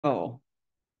Oh,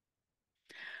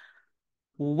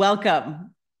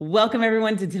 welcome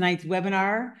everyone to tonight's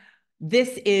webinar. This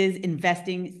is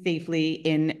Investing Safely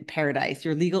in Paradise,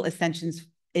 your legal essentials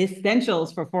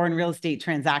for foreign real estate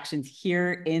transactions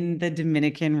here in the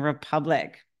Dominican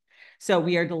Republic. So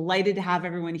we are delighted to have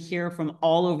everyone here from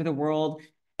all over the world.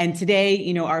 And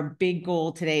today, our big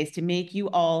goal today is to make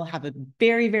you all have a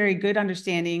very, very good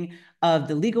understanding of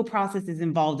the legal processes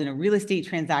involved in a real estate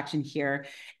transaction here.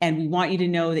 And we want you to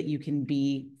know that you can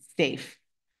be safe.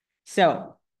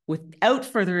 So without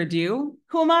further ado,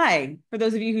 who am I? For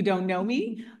those of you who don't know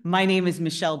me, my name is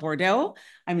Michelle Bourdeau.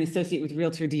 I'm an associate with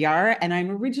RealtorDR, and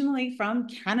I'm originally from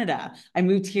Canada. I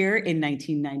moved here in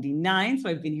 1999, so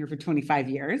I've been here for 25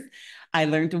 years. I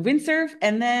learned to windsurf,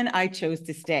 and then I chose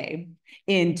to stay.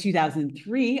 In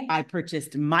 2003, I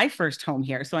purchased my first home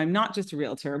here. So I'm not just a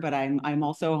realtor, but I'm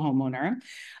also a homeowner.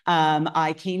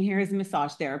 I came here as a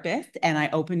massage therapist, and I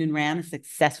opened and ran a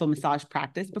successful massage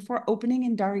practice before opening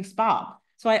in Dari Spa.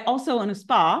 So I also own a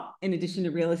spa in addition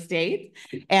to real estate,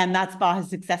 and that spa has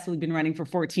successfully been running for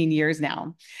 14 years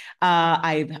now.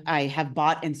 I have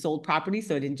bought and sold property,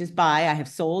 so I didn't just buy, I have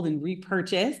sold and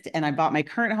repurchased, and I bought my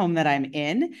current home that I'm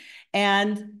in.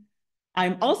 And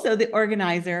I'm also the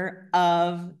organizer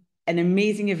of an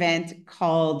amazing event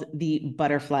called the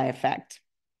Butterfly Effect.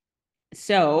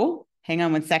 So hang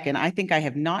on one second. I think I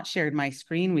have not shared my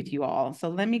screen with you all. So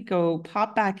let me go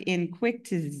pop back in quick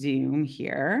to Zoom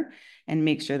here and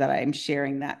make sure that I'm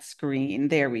sharing that screen.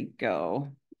 There we go.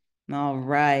 All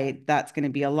right. That's going to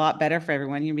be a lot better for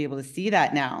everyone. You'll be able to see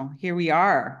that now. Here we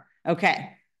are.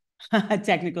 Okay.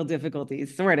 Technical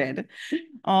difficulties sorted.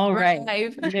 All right.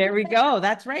 There we go.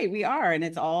 That's right. We are. And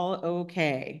it's all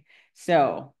okay.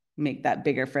 So make that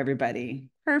bigger for everybody.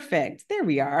 Perfect. There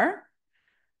we are.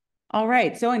 All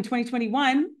right. So in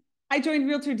 2021, I joined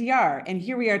RealtorDR, and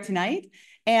here we are tonight.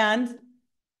 And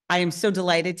I am so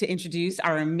delighted to introduce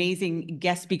our amazing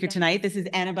guest speaker tonight. This is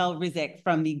Anabel Rizik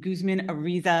from the Guzman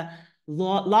Ariza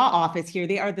Law Office here.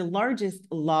 They are the largest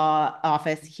law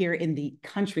office here in the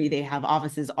country. They have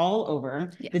offices all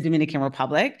over the Dominican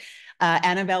Republic.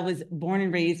 Anabel was born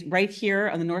and raised right here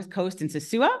on the North Coast in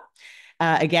Sosua.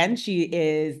 Again, she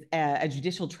is a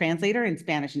judicial translator in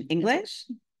Spanish and English.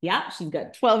 Yeah, she's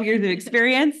got 12 years of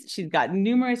experience. She's got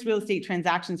numerous real estate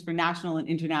transactions for national and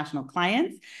international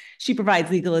clients. She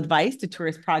provides legal advice to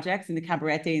tourist projects in the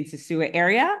Cabarete and Sosua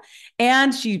area.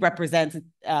 And she represents,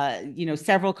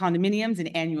 several condominiums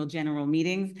and annual general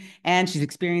meetings. And she's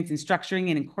experienced in structuring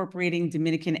and incorporating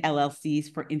Dominican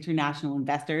LLCs for international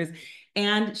investors.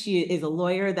 And she is a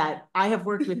lawyer that I have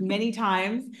worked with many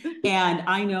times. And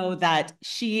I know that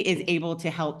she is able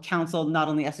to help counsel not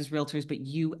only us as realtors, but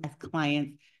you as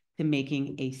clients to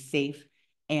making a safe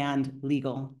and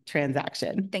legal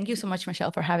transaction. Thank you so much,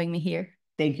 Michelle, for having me here.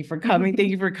 Thank you for coming. Thank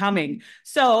you for coming.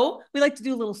 So we like to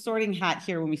do a little sorting hat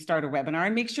here when we start a webinar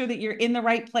and make sure that you're in the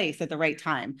right place at the right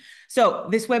time. So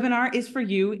this webinar is for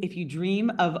you if you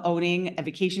dream of owning a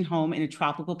vacation home in a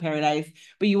tropical paradise,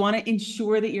 but you want to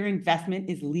ensure that your investment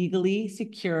is legally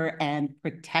secure and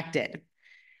protected.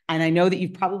 And I know that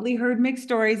you've probably heard mixed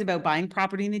stories about buying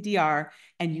property in the DR,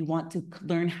 and you want to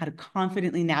learn how to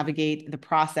confidently navigate the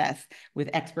process with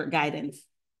expert guidance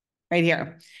right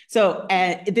here. So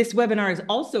this webinar is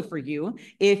also for you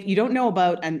if you don't know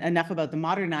enough about the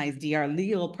modernized DR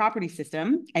legal property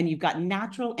system, and you've got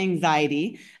natural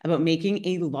anxiety about making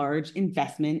a large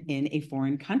investment in a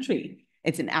foreign country.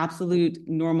 It's an absolute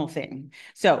normal thing.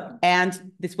 So, and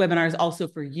this webinar is also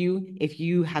for you if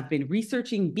you have been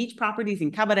researching beach properties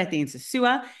in Cabarete and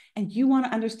Sosua, and you want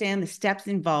to understand the steps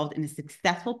involved in a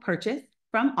successful purchase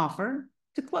from offer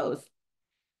to close.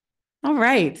 All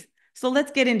right, so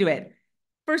let's get into it.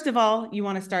 First of all, you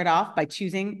want to start off by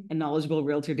choosing a knowledgeable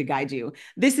realtor to guide you.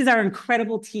 This is our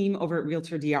incredible team over at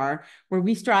RealtorDR, where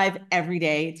we strive every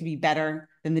day to be better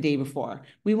than the day before.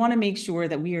 We want to make sure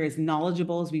that we are as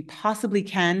knowledgeable as we possibly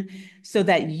can so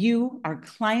that you, our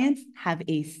clients, have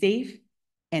a safe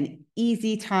and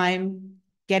easy time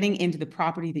getting into the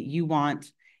property that you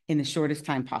want in the shortest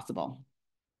time possible.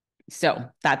 So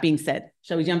that being said,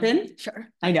 shall we jump in? Sure.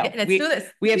 I know. Let's do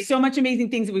this. We have so much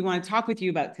amazing things that we want to talk with you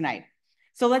about tonight.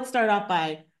 So let's start off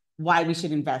by why we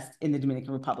should invest in the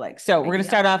Dominican Republic. So we're going to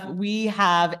start off. We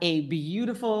have a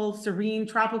beautiful, serene,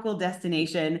 tropical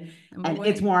destination, and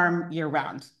it's warm year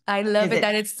round. I love it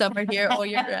that it's summer here all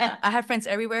year round. I have friends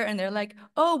everywhere, and they're like,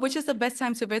 "Oh, which is the best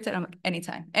time to visit?" I'm like,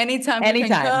 "Anytime, anytime you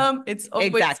can come. It's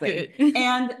always good."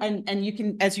 And you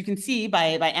can, as you can see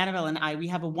by Anabel and I, we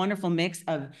have a wonderful mix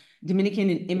of Dominican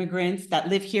immigrants that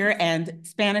live here, and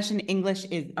Spanish and English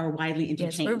are widely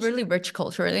interchanged. Yes, we're really rich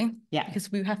culturally. Yeah,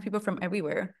 because we have people from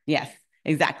everywhere. Yes.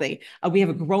 Exactly. We have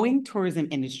a growing tourism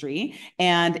industry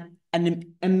and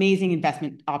an amazing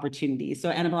investment opportunity.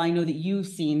 So Anabel, I know that you've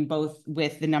seen both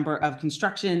with the number of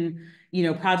construction,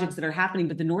 projects that are happening,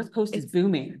 but the North Coast is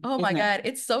booming. Oh my God,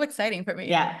 it's so exciting for me.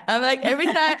 Yeah. I'm like, every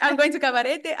time I'm going to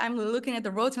Cabarete, I'm looking at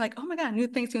the roads and like, oh my God, new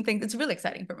things. It's really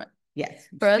exciting for me. Yes.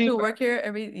 For us to work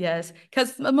here yes.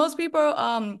 Because most people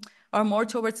are more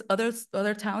towards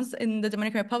other towns in the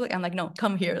Dominican Republic. I'm like, no,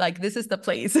 come here. Like, this is the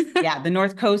place. Yeah, the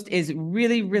North Coast is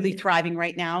really, really thriving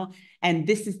right now. And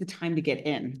this is the time to get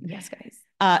in. Yes, guys.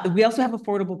 We also have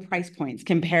affordable price points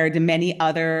compared to many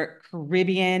other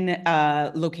Caribbean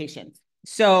locations.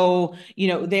 So,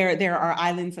 there are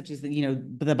islands such as,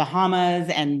 the Bahamas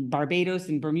and Barbados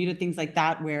and Bermuda, things like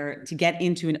that, where to get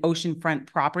into an oceanfront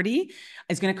property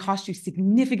is going to cost you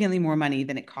significantly more money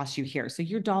than it costs you here. So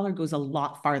your dollar goes a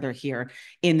lot farther here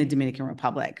in the Dominican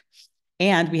Republic.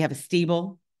 And we have a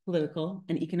stable political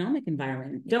and economic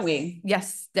environment, don't we?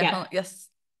 Yes, definitely. Yeah. Yes.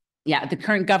 Yeah, the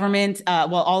current government,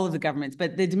 all of the governments,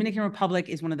 but the Dominican Republic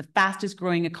is one of the fastest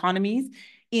growing economies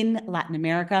in Latin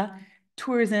America.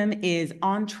 Tourism is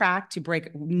on track to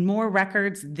break more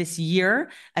records this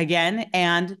year again.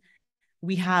 And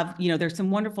we have, there's some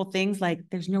wonderful things like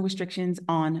there's no restrictions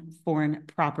on foreign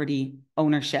property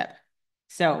ownership.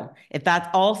 So if that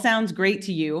all sounds great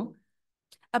to you,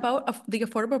 about the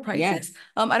affordable prices. Yes.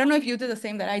 I don't know if you do the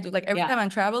same that I do. Like every time I'm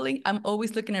traveling, I'm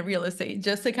always looking at real estate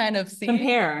just to kind of see.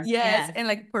 Compare. Yes. And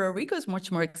like Puerto Rico is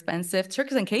much more expensive.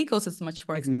 Turks and Caicos is much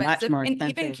more expensive. Much more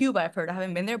expensive. And even Cuba, I've heard. I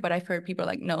haven't been there, but I've heard people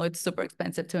like, no, it's super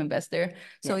expensive to invest there.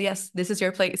 So yes, this is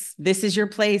your place. This is your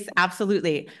place.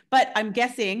 Absolutely. But I'm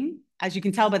guessing, as you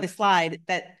can tell by the slide,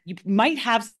 that you might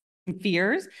have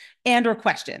fears and or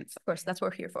questions. Of course, that's what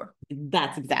we're here for.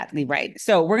 That's exactly right.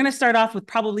 So we're going to start off with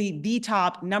probably the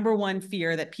top number one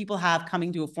fear that people have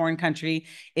coming to a foreign country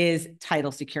is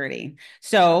title security.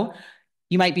 So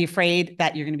you might be afraid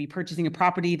that you're going to be purchasing a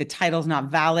property, the title's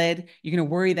not valid. You're going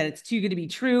to worry that it's too good to be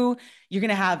true. You're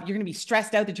going to be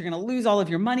stressed out that you're going to lose all of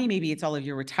your money. Maybe it's all of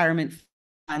your retirement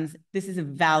funds. This is a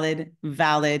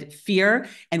valid fear.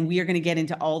 And we are going to get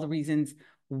into all the reasons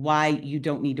why you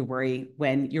don't need to worry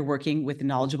when you're working with a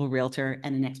knowledgeable realtor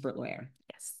and an expert lawyer.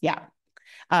 Yes.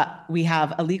 Yeah. We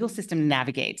have a legal system to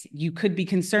navigate. You could be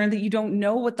concerned that you don't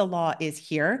know what the law is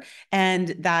here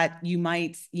and that you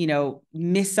might,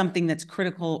 miss something that's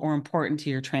critical or important to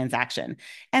your transaction.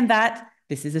 And that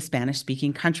this is a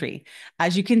Spanish-speaking country.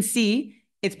 As you can see,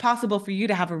 it's possible for you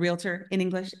to have a realtor in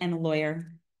English and a lawyer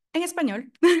en español.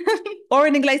 Or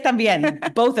in inglés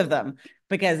también, both of them.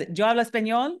 Because yo hablo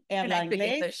español, habla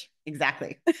inglés.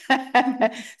 Exactly.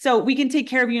 So we can take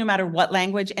care of you no matter what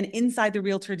language. And inside the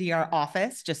RealtorDR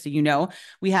office, just so you know,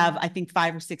 we have, I think,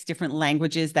 5 or 6 different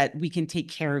languages that we can take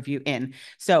care of you in.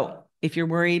 So if you're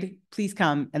worried, please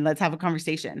come and let's have a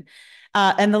conversation.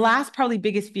 And the last, probably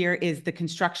biggest fear is the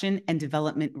construction and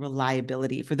development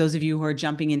reliability. For those of you who are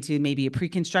jumping into maybe a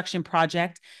pre-construction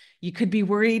project, you could be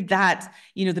worried that,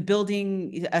 the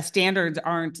building standards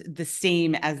aren't the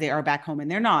same as they are back home,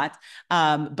 and they're not,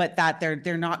 but that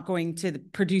they're not going to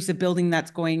produce a building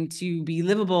that's going to be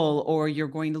livable, or you're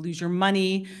going to lose your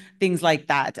money, things like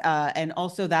that. And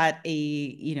also that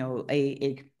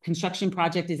a construction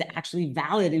project is actually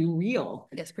valid and real.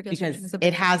 Yes, because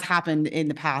it has happened in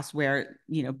the past where,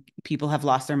 people have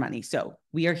lost their money. So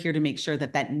we are here to make sure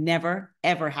that that never,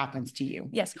 ever happens to you.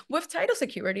 Yes. With title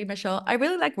security, Michelle, I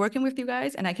really like working with you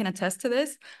guys, and I can attest to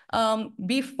this.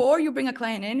 Before you bring a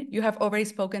client in, you have already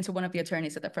spoken to one of the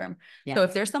attorneys at the firm. Yeah. So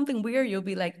if there's something weird, you'll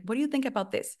be like, what do you think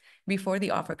about this before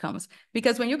the offer comes?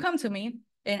 Because when you come to me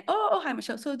and, oh, hi,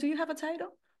 Michelle. So do you have a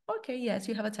title? Okay, yes,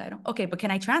 you have a title. Okay, but can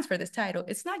I transfer this title?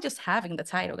 It's not just having the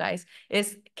title, guys.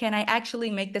 It's, can I actually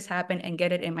make this happen and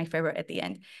get it in my favor at the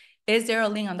end? Is there a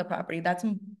lien on the property? That's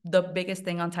the biggest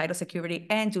thing on title security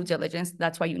and due diligence.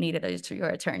 That's why you need it as your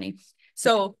attorney.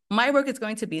 So my work is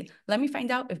going to be, let me find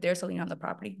out if there's a lien on the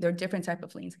property. There are different types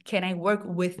of liens. Can I work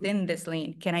within this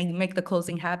lien? Can I make the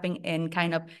closing happen and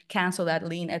kind of cancel that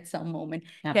lien at some moment?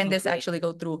 Absolutely. Can this actually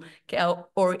go through?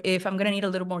 Or if I'm going to need a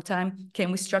little more time,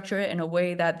 can we structure it in a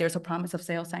way that there's a promise of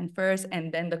sale signed first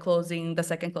and then the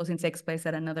second closing takes place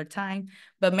at another time?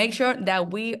 But make sure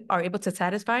that we are able to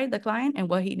satisfy the client and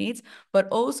what he needs, but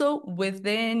also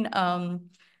within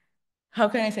how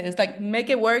can I say this? Like make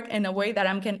it work in a way that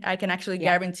I can actually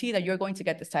guarantee that you're going to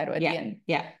get this title at the end.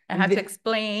 Yeah. I have to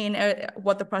explain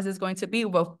what the process is going to be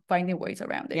while finding ways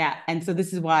around it. Yeah. And so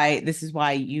this is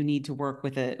why you need to work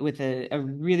with a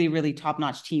really, really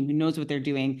top-notch team who knows what they're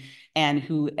doing and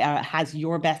who has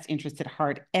your best interest at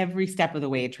heart every step of the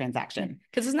way of transaction.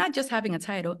 Because it's not just having a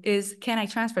title, can I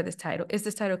transfer this title? Is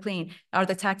this title clean? Are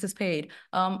the taxes paid?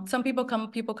 Some people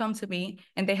come to me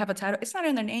and they have a title. It's not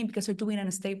in their name because they're doing an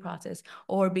estate process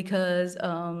or because,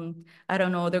 I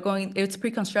don't know, it's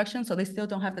pre-construction, so they still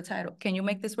don't have the title. Can you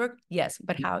make this work? Yes,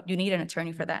 but how? You need an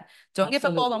attorney for that. Don't give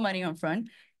up all the money on front.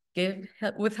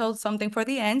 Withhold something for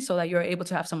the end so that you're able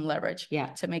to have some leverage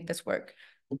to make this work.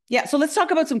 Yeah. So let's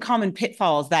talk about some common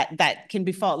pitfalls that can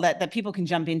befall that people can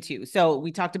jump into. So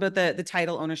we talked about the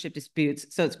title ownership disputes.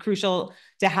 So it's crucial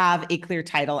to have a clear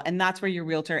title, and that's where your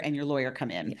realtor and your lawyer come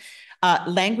in.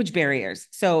 Language barriers.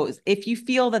 So if you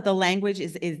feel that the language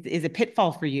is a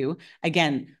pitfall for you,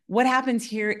 again, what happens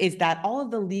here is that all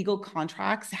of the legal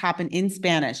contracts happen in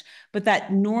Spanish, but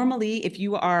that normally if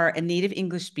you are a native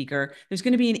English speaker, there's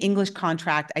going to be an English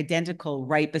contract identical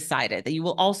right beside it that you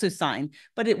will also sign,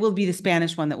 but it will be the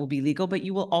Spanish one that will be legal, but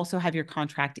you will also have your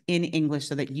contract in English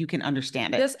so that you can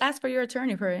understand it. Just ask for your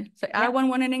attorney for it. Say, I want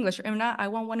one in English. If not, I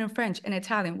want one in French and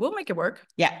Italian. We'll make it work.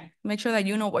 Yeah. Make sure that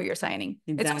you know what you're signing.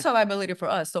 Exactly. It's also liability for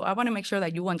us. So I want to make sure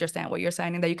that you understand what you're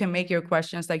signing, that you can make your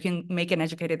questions, that you can make an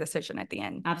educated decision at the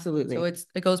end. Absolutely. So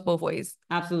it goes both ways.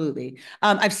 Absolutely.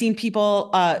 I've seen people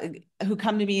who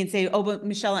come to me and say, oh, but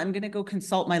Michelle, I'm going to go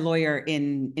consult my lawyer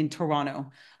in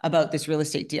Toronto about this real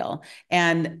estate deal.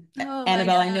 And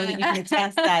Anabel, I know that you can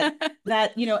attest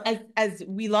that, you know, as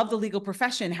we love the legal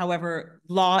profession, however,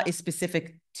 law is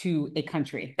specific to a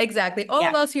country. Exactly.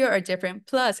 All laws here are different.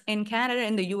 Plus, in Canada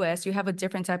and the US, you have a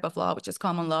different type of law, which is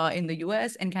common law in the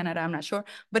US. In Canada, I'm not sure,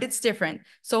 but it's different.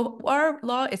 So our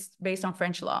law is based on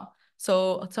French law.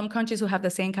 So some countries who have the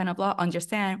same kind of law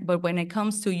understand, but when it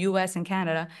comes to US and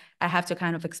Canada, I have to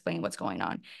kind of explain what's going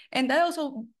on. And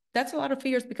that's a lot of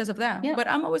fears because of that. Yeah. But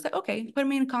I'm always like, okay, put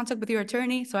me in contact with your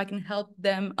attorney so I can help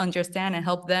them understand and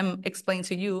help them explain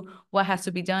to you what has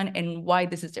to be done and why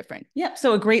this is different. Yeah.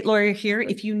 So a great lawyer here,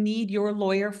 if you need your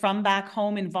lawyer from back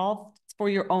home involved for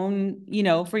your own, you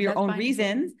know, for your own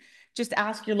reasons, just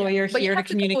ask your lawyer here to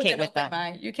communicate with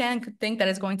them. You can't think that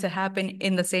it's going to happen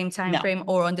in the same time frame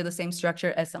or under the same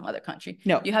structure as some other country.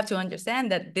 No. You have to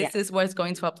understand that this is what's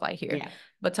going to apply here. Yeah.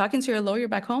 But talking to your lawyer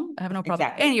back home, I have no problem.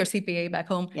 Exactly. And your CPA back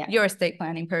home, your estate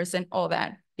planning person, all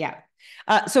that. Yeah.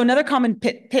 So another common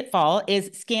pitfall is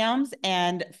scams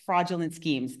and fraudulent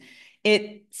schemes.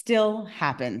 It still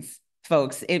happens,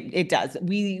 folks. It does.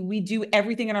 We do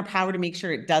everything in our power to make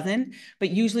sure it doesn't, but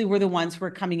usually we're the ones who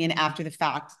are coming in after the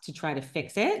fact to try to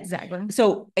fix it. Exactly.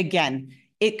 So again,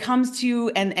 it comes to,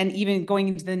 and even going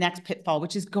into the next pitfall,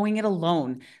 which is going it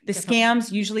alone. The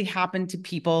scams usually happen to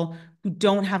people who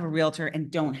don't have a realtor and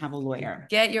don't have a lawyer.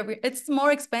 It's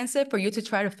more expensive for you to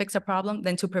try to fix a problem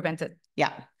than to prevent it.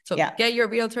 Yeah. So get your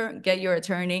realtor, get your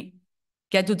attorney,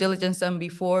 get due diligence done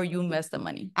before you invest the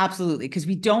money. Absolutely. Because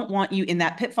we don't want you in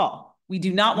that pitfall. We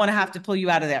do not want to have to pull you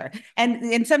out of there.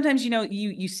 And sometimes, you know,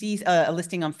 you see a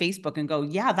listing on Facebook and go,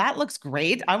 yeah, that looks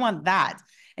great. I want that.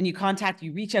 And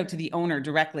you reach out to the owner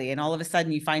directly. And all of a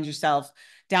sudden you find yourself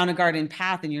down a garden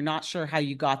path and you're not sure how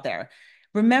you got there.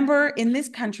 Remember, in this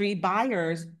country,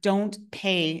 buyers don't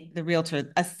pay the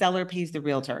realtor. A seller pays the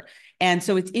realtor. And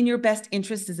so it's in your best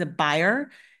interest as a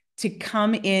buyer to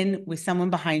come in with someone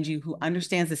behind you who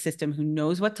understands the system, who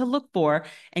knows what to look for,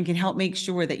 and can help make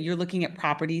sure that you're looking at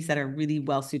properties that are really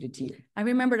well suited to you. I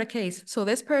remember the case. So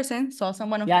this person saw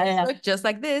someone on Facebook just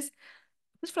like this.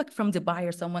 It was like from Dubai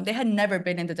or someone. They had never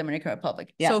been in the Dominican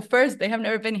Republic. Yeah. So first, they have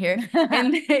never been here.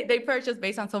 And they purchased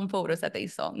based on some photos that they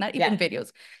saw, not even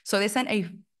videos. So they sent a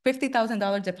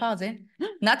 $50,000 deposit,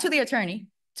 not to the attorney,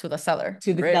 to the seller.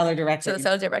 To the seller directly. To the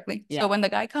seller directly. Yeah. So when the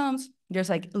guy comes, there's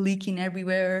like leaking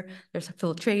everywhere. There's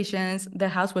filtrations. The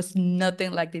house was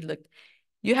nothing like they looked.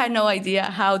 You had no idea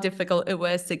how difficult it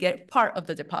was to get part of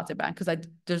the deposit back because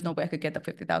there's no way I could get the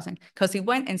 $50,000 because he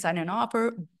went and signed an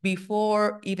offer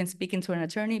before even speaking to an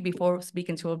attorney, before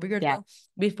speaking to a realtor,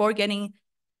 before getting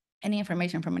any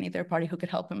information from any third party who could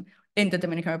help him in the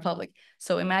Dominican Republic.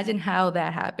 So imagine how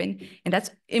that happened. And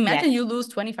imagine you lose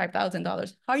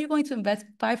 $25,000. How are you going to invest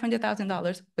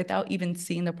 $500,000 without even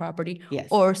seeing the property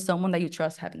or someone that you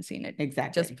trust haven't seen it?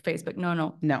 Exactly. Just Facebook.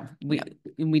 No.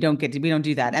 We don't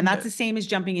do that. And that's the same as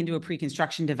jumping into a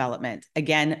pre-construction development,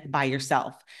 again, by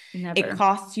yourself. Never. It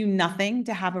costs you nothing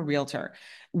to have a realtor.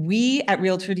 We at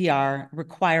RealtorDR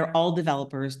require all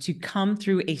developers to come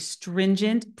through a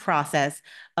stringent process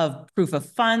of proof of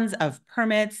funds, of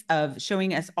permits, of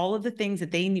showing us all of the things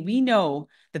that we know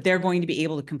that they're going to be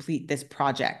able to complete this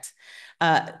project.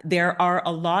 There are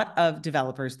a lot of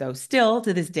developers, though, still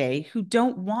to this day, who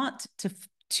don't want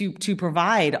to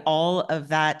provide all of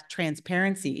that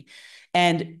transparency.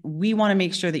 And we want to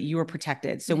make sure that you are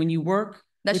protected. So when you work,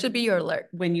 that should be your alert.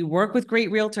 When you work with great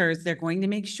realtors, they're going to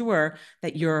make sure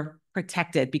that you're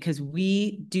protected because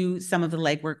we do some of the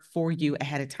legwork for you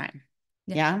ahead of time.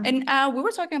 Yeah. And we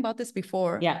were talking about this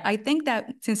before. Yeah. I think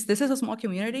that since this is a small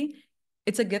community,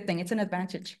 it's a good thing. It's an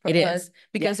advantage for us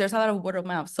because there's a lot of word of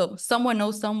mouth. So someone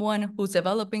knows someone who's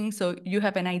developing. So you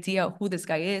have an idea of who this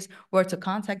guy is, where to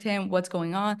contact him, what's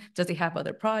going on. Does he have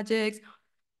other projects?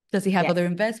 Does he have other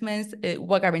investments?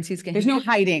 What guarantees can There's no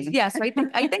hiding. Yes, I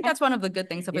think that's one of the good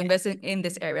things of investing in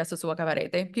this area, Sosua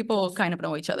Cabarete. People kind of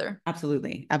know each other.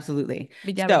 Absolutely, absolutely.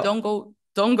 But yeah, so,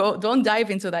 don't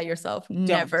dive into that yourself.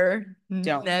 Never.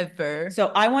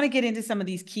 So I want to get into some of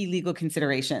these key legal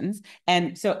considerations.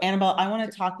 And so Anabel, I want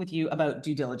to talk with you about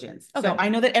due diligence. Okay. So I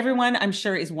know that everyone, I'm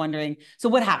sure, is wondering, so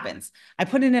what happens? I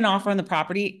put in an offer on the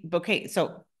property. Okay,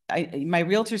 so my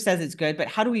realtor says it's good, but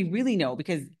how do we really know?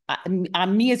 Because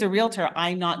me as a realtor,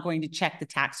 I'm not going to check the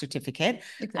tax certificate.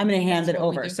 Exactly. I'm going to hand it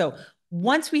over. So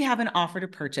once we have an offer to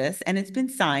purchase and it's been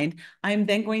signed, I'm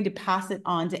then going to pass it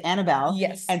on to Anabel.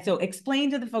 Yes. And so explain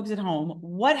to the folks at home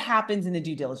what happens in the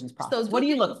due diligence process. So what do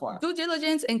you look for? Due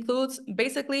diligence includes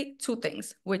basically two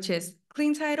things, which is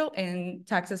clean title and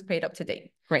taxes paid up to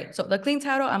date. Great. So the clean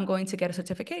title, I'm going to get a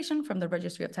certification from the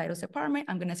Registry of Titles Department.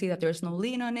 I'm going to see that there's no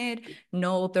lien on it,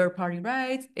 no third-party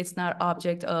rights. It's not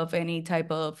object of any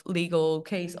type of legal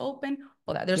case open.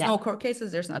 All that. There's no court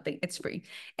cases. There's nothing. It's free.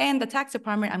 And the tax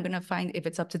department, I'm going to find if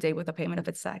it's up to date with the payment of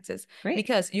its taxes. Great.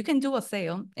 Because you can do a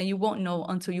sale and you won't know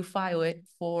until you file it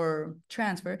for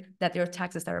transfer that there are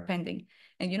taxes that are pending.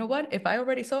 And you know what? If I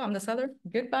already saw I'm the seller,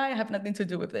 goodbye, I have nothing to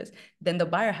do with this. Then the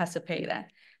buyer has to pay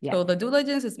that. Yeah. So the due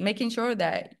diligence is making sure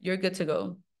that you're good to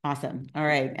go. Awesome. All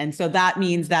right. And so that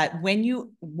means that when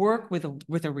you work with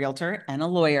a realtor and a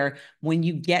lawyer, when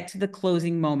you get to the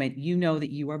closing moment, you know that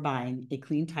you are buying a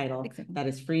clean title that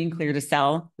is free and clear to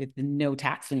sell with no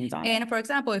tax liens on it. And for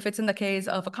example, if it's in the case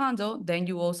of a condo, then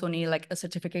you also need like a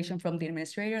certification from the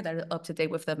administrator that is up to date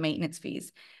with the maintenance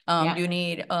fees. You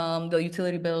need the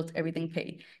utility bills, everything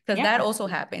paid. Because that also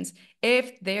happens.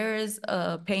 If there's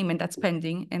a payment that's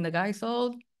pending and the guy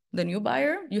sold, the new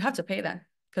buyer, you have to pay that.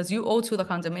 Because you owe to the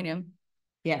condominium.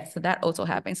 Yes. So that also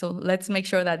happens. So let's make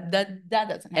sure that doesn't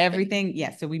happen. Everything,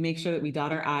 yes. So we make sure that we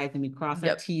dot our I's and we cross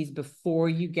our T's before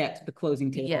you get to the closing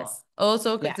table. Yes.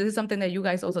 Also, because this is something that you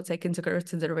guys also take into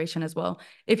consideration as well.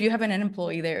 If you have an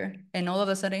employee there and all of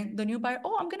a sudden the new buyer,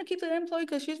 oh, I'm going to keep the employee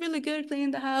because she's really good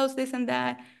cleaning the house, this and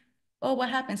that. Oh,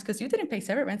 what happens? Because you didn't pay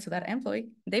severance to that employee.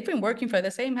 They've been working for the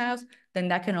same house. Then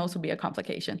that can also be a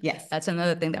complication. Yes. That's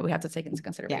another thing that we have to take into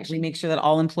consideration. Yeah, we make sure that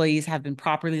all employees have been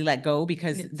properly let go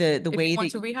because the way you want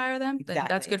to rehire them, then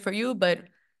that's good for you, but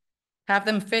have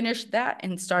them finish that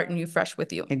and start new fresh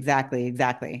with you. Exactly.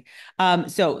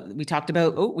 So we talked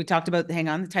about, hang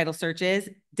on, the title searches,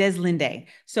 des linde.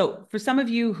 So for some of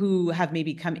you who have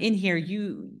maybe come in here,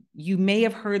 you may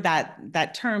have heard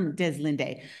that term des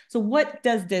linde. So what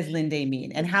does des linde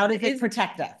mean and how does it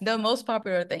protect us? The most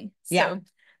popular thing. So,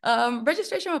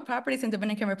 registration of properties in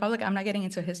Dominican Republic, I'm not getting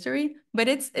into history, but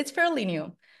it's fairly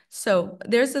new. So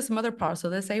there's this mother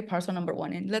parcel, let's say parcel number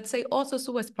 1, and let's say also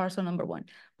Sosua is parcel number 1.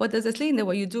 What does this mean? That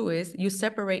what you do is you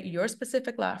separate your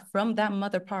specific lot from that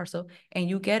mother parcel and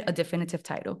you get a definitive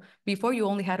title. Before you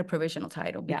only had a provisional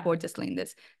title before dislinking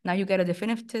this. Now you get a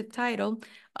definitive title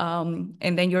and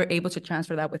then you're able to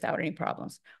transfer that without any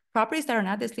problems. Properties that are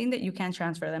not dislinked, you can't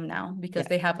transfer them now because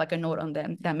they have like a note on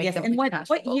them that makes them. And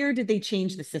what year did they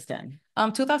change the system?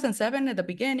 2007 at the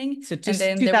beginning. So just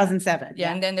 2007.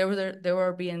 And then there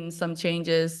were being some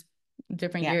changes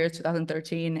different years,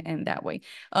 2013 and that way.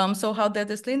 So how the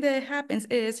dislinde happens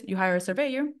is you hire a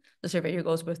surveyor. The surveyor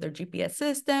goes with their GPS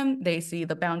system. They see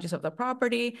the boundaries of the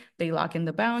property. They lock in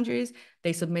the boundaries.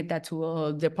 They submit that to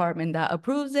a department that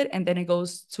approves it. And then it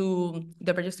goes to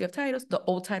the Registry of Titles. The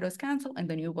old title is canceled and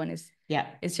the new one is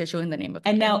issued in the name of the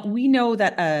And now we know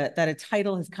that a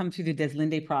title has come through the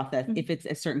deslinde process if it's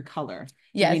a certain color.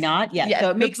 Yes. Do we not? Yes.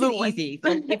 So it makes it easy.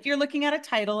 So if you're looking at a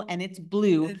title and it's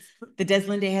blue, the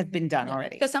deslinde has been done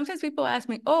already. Because sometimes people ask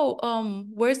me,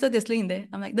 where's the deslinde?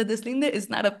 I'm like, the deslinde is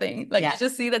not a thing. Like you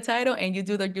just see the title and you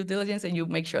do the due diligence and you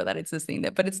make sure that it's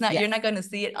deslinde. But it's not, you're not going to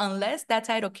see it unless that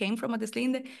title came from a deslinde this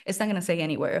lien there, it's not going to say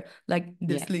anywhere like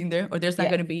this lien there, or there's not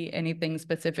going to be anything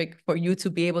specific for you to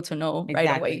be able to know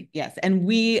right away. Yes. And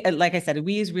we, like I said,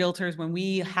 we as realtors, when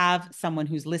we have someone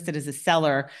who's listed as a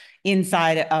seller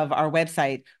inside of our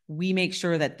website, we make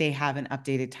sure that they have an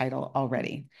updated title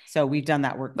already. So we've done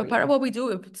that work. But part of what we do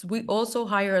is we also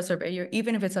hire a surveyor,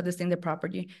 even if it's a distinct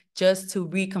property, just to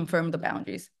reconfirm the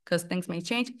boundaries, because things may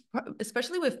change,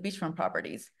 especially with beachfront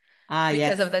properties.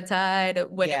 Because of the tide,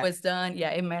 when it was done,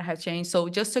 it might have changed. So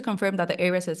just to confirm that the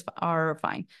areas are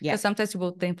fine. Because sometimes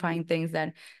people find things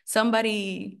that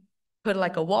somebody put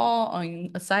like a wall on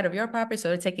a side of your property, so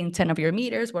they're taking 10 of your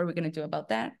meters. What are we going to do about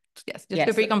that? Just to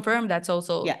reconfirm, that's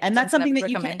also and that's something that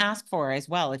you can ask for as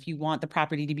well if you want the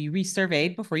property to be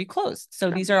resurveyed before you close. So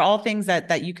these are all things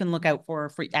that you can look out for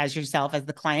as yourself, as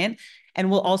the client, and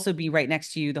we'll also be right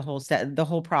next to you the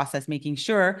whole process, making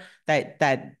sure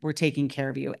that we're taking care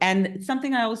of you. And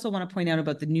something I also want to point out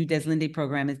about the new Deslinde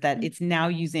program is that it's now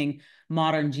using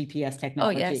modern GPS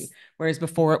technology, whereas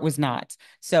before it was not.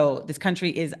 So this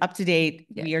country is up to date.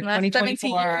 We are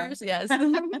 2024. Yes.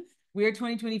 We are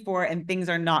 2024 and things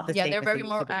are not the same. They're very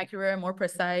more accurate, more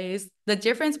precise. The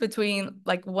difference between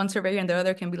like one surveyor and the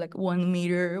other can be like 1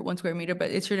 meter, 1 square meter,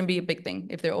 but it shouldn't be a big thing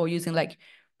if they're all using like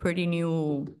pretty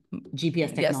new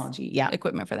GPS technology,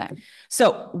 equipment for that.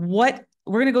 So we're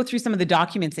going to go through some of the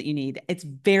documents that you need. It's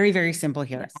very, very simple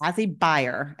here. As a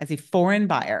buyer, as a foreign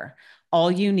buyer, all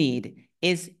you need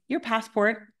is your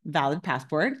passport, valid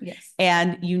passport.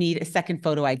 And you need a second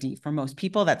photo ID. For most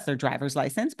people, that's their driver's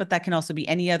license, but that can also be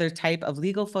any other type of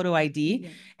legal photo ID.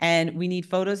 And we need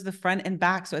photos of the front and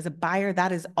back. So as a buyer,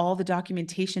 that is all the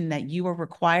documentation that you are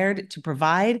required to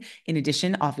provide, in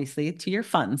addition, obviously, to your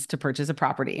funds to purchase a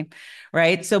property,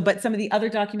 right? So, but some of the other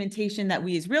documentation that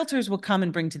we as realtors will come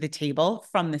and bring to the table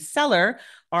from the seller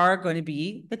are going to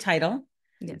be the title.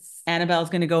 Anabel is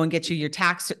going to go and get you your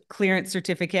tax clearance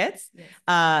certificates.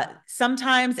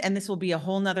 Sometimes, and this will be a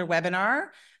whole nother webinar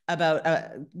about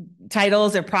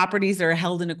titles or properties that are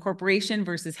held in a corporation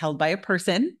versus held by a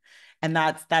person. And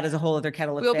that is a whole other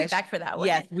kettle of fish. We'll be back for that one.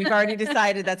 Yes, we've already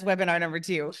decided that's webinar number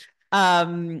 2.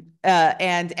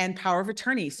 And power of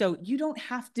attorney. So you don't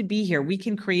have to be here. We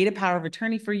can create a power of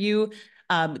attorney for you.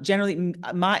 Generally,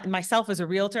 myself as a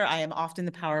realtor, I am often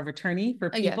the power of attorney for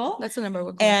people. That's the number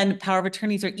one. And power of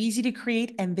attorneys are easy to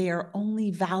create, and they are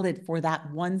only valid for that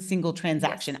one single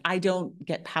transaction. I don't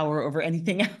get power over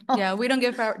anything else. We don't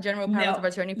give general powers of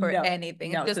attorney for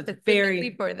anything. It's just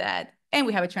specifically for that. And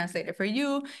we have a translator for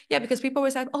you. Because people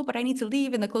always say, oh, but I need to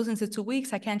leave and the closing's in 2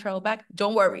 weeks. I can't travel back.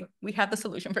 Don't worry. We have the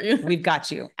solution for you. We've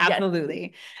got you.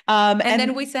 Absolutely. And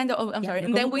then we send,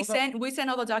 And then we send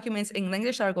all the documents in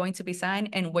English that are going to be signed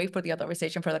and wait for the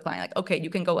authorization for the client. Like, okay, you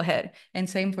can go ahead. And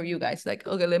same for you guys. Like,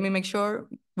 okay, let me make sure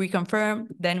we confirm,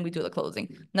 then we do the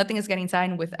closing. Nothing is getting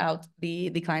signed without the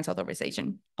client's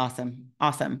authorization.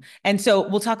 Awesome. And so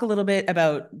we'll talk a little bit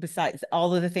about, besides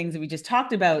all of the things that we just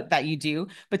talked about that you do,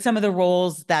 but some of the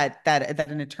roles that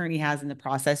an attorney has in the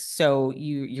process. So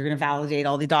you're going to validate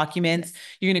all the documents.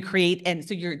 You're going to create, and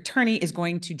so your attorney is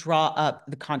going to draw up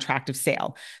the contract of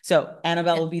sale. So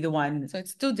Anabel will be the one. So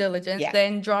it's due diligence,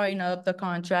 then drawing up the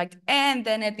contract, and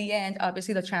then at the end,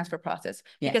 obviously the transfer process.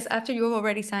 Because after you've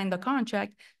already signed the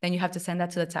contract, then you have to send that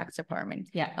to the tax department.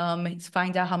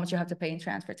 Find out how much you have to pay in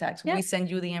transfer tax. We send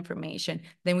you the information,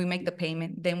 then we make the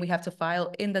payment, then we have to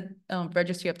file in the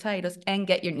registry of titles and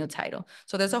get your new title.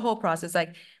 So there's a whole process,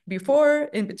 like before,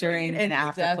 in during, and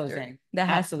after closing.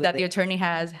 That the attorney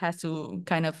has to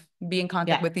kind of be in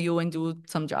contact with you and do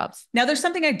some jobs. Now, there's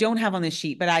something I don't have on this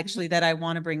sheet, but actually that I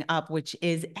want to bring up, which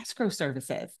is escrow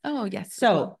services. Oh, yes.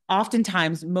 So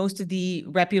oftentimes, most of the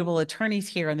reputable attorneys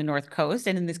here on the North Coast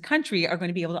and in this country are going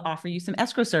to be able to offer you some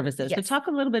escrow services. So talk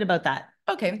a little bit about that.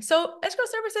 Okay, so escrow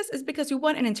services is because you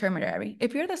want an intermediary.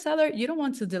 If you're the seller, you don't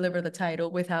want to deliver the title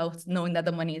without knowing that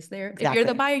the money is there. If you're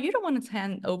the buyer, you don't want to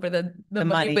hand over the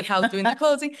money without doing the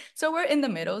closing. So we're in the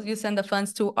middle. You send the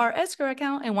funds to our escrow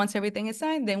account, and once everything is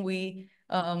signed, then we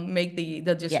make the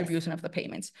distribution of the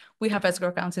payments. We have escrow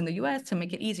accounts in the US to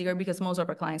make it easier because most of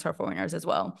our clients are foreigners as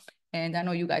well. And I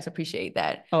know you guys appreciate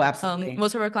that. Oh, absolutely.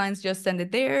 Most of our clients just send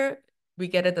it there. We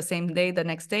get it the same day, the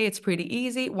next day. It's pretty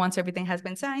easy. Once everything has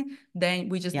been signed, then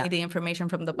we just need the information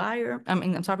from the buyer.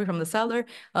 From the seller,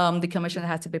 the commission that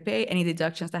has to be paid, any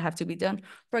deductions that have to be done.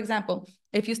 For example,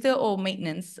 if you still owe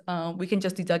maintenance, we can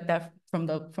just deduct that from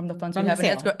the funds we have in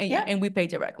escrow, and we pay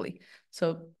directly.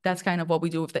 So that's kind of what we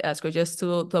do with the escrow, just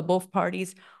to both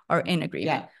parties are in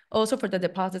agreement. Also for the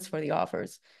deposits for the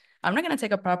offers. I'm not going to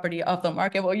take a property off the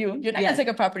market. Well, you're not going to take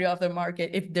a property off the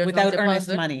market if there's without no earnest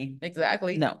deposit. money.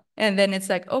 Exactly. No. And then it's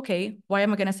like, okay, why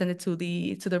am I going to send it to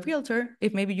the realtor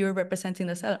if maybe you're representing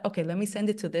the seller? Okay, let me send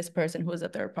it to this person who is a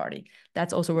third party.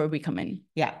 That's also where we come in.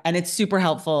 Yeah. And it's super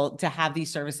helpful to have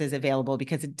these services available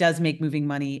because it does make moving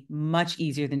money much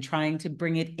easier than trying to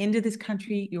bring it into this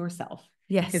country yourself.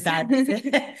 Yes. Because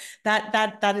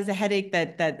that is a headache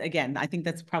that again, I think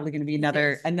that's probably going to be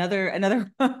another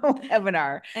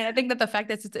webinar. And I think that the fact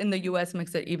that it's in the US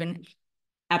makes it even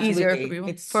Absolutely. easier for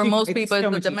people. For most people, it's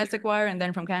the domestic wire, and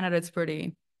then from Canada, it's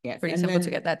pretty simple to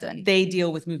get that done. They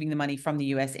deal with moving the money from the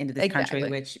US into this country,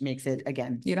 which makes it,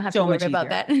 again, you don't have to worry about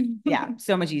that. Yeah,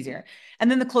 so much easier.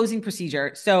 And then the closing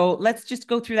procedure. So let's just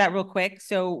go through that real quick.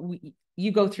 So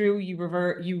you go through,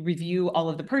 you review all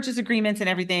of the purchase agreements and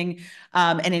everything,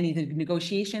 and any of the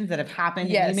negotiations that have happened.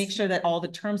 Yes. And you make sure that all the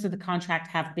terms of the contract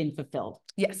have been fulfilled.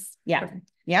 Yes. Yeah. Perfect.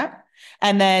 Yeah.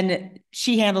 And then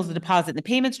she handles the deposit and the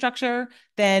payment structure.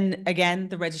 Then again,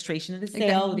 the registration of the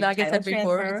sale. Like I said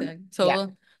before.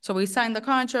 So we sign the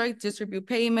contract, distribute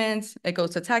payments. It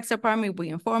goes to tax department. We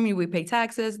inform you, we pay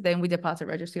taxes. Then we deposit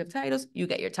registry of titles. You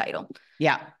get your title.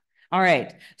 Yeah. All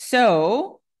right.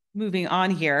 So moving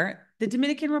on here, the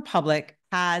Dominican Republic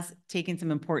has taken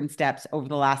some important steps over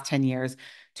the last 10 years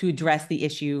to address the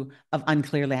issue of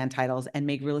unclear land titles and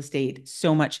make real estate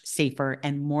so much safer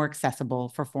and more accessible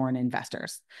for foreign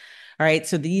investors. All right.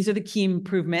 So these are the key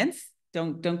improvements.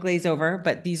 Don't glaze over,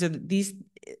 but these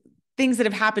things that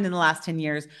have happened in the last 10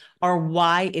 years are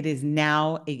why it is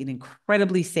now an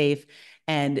incredibly safe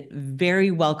and very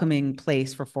welcoming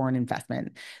place for foreign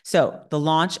investment. So the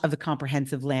launch of the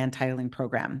comprehensive land titling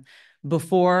program.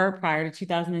 Prior to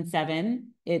 2007,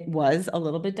 it was a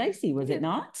little bit dicey, was it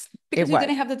not? Because you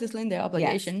didn't have the dislinde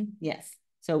obligation. Yes.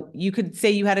 So you could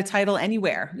say you had a title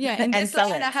anywhere. Yeah, and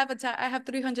sell it. I have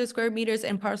 300 square meters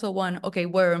in parcel 1. Okay,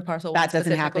 where in parcel 1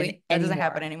 doesn't happen. That doesn't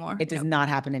happen anymore. It does not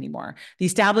happen anymore. The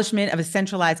establishment of a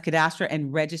centralized cadastre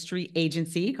and registry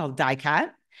agency called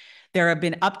DICAT. There have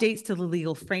been updates to the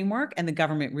legal framework and the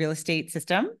government real estate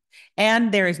system,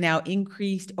 and there is now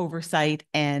increased oversight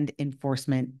and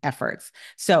enforcement efforts.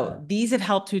 So these have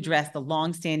helped to address the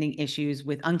longstanding issues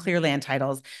with unclear land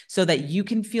titles so that you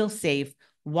can feel safe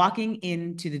walking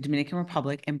into the Dominican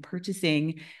Republic and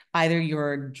purchasing either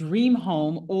your dream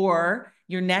home or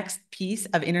your next piece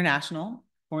of international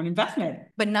foreign investment.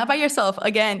 But not by yourself.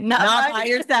 Again, not by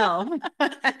yourself.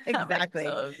 Exactly.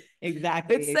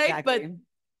 Exactly. It's safe, but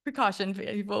precaution,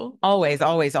 people. Always,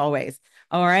 always, always.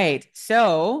 All right.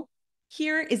 So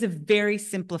here is a very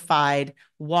simplified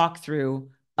walkthrough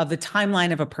of the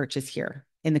timeline of a purchase here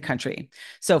in the country.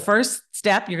 So first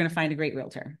step, you're going to find a great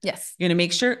realtor. Yes. You're going to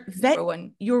make sure that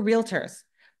your realtors,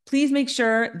 please make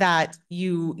sure that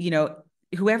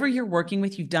whoever you're working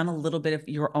with, you've done a little bit of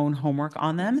your own homework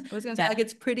on them. I was going to say,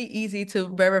 it's pretty easy to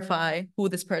verify who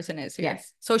this person is here.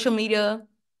 Yes. Social media,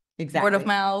 word of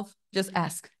mouth, just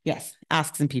ask. Yes.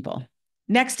 Ask some people.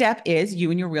 Next step is you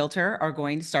and your realtor are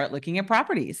going to start looking at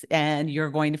properties and you're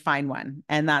going to find one,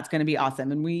 and that's going to be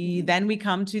awesome. And then we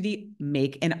come to the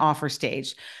make an offer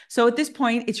stage. So at this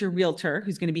point, it's your realtor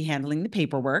who's going to be handling the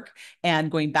paperwork and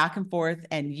going back and forth,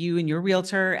 and you and your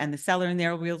realtor and the seller and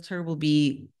their realtor will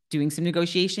be doing some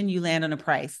negotiation. You land on a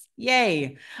price.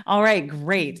 Yay. All right,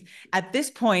 great. At this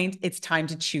point, it's time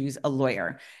to choose a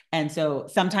lawyer. And so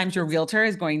sometimes your realtor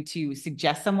is going to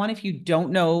suggest someone. If you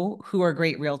don't know who are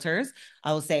great realtors,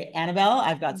 I will say, Anabel,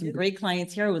 I've got some great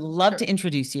clients here. I would love to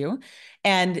introduce you.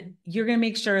 And you're going to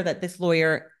make sure that this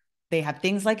lawyer, they have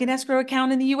things like an escrow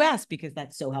account in the US, because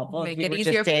that's so helpful. Make it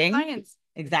easier for clients.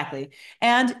 Exactly.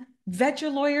 And vet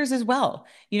your lawyers as well.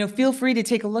 Feel free to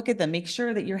take a look at them. Make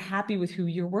sure that you're happy with who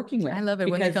you're working with. I love it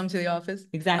when they come to the office.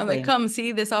 Exactly. I'm like, come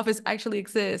see, this office actually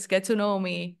exists. Get to know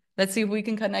me. Let's see if we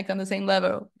can connect on the same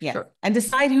level. Yeah. Sure. And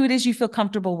decide who it is you feel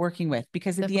comfortable working with,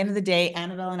 because at the end of the day,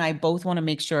 Anabel and I both want to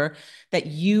make sure that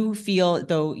you feel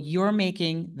though you're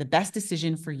making the best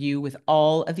decision for you with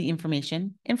all of the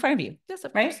information in front of you. Yes,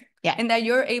 of course. Yeah. And that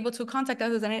you're able to contact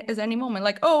us at any moment.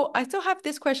 Like, oh, I still have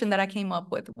this question that I came up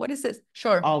with. What is this?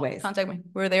 Sure. Always. Contact me.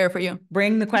 We're there for you.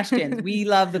 Bring the questions. We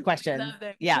love the questions. Love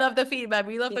them. Yeah. We love the feedback.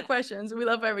 We love the questions. We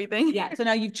love everything. Yeah. So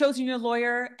now you've chosen your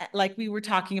lawyer. Like we were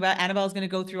talking about, Anabel is going to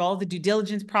go through all the due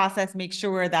diligence process, make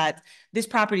sure that this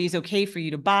property is okay for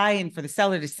you to buy and for the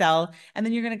seller to sell. And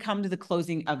then you're going to come to the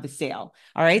closing of the sale.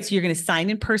 All right. So you're going to sign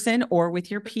in person or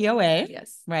with your POA.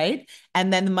 Yes. Right.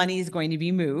 And then the money is going to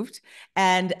be moved.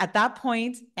 And at at that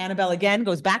point, Anabel again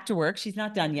goes back to work. She's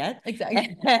not done yet.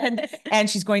 Exactly. And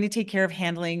she's going to take care of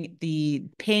handling the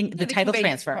title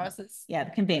transfer process. Yeah,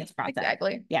 the conveyance process.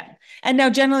 Exactly. Yeah. And now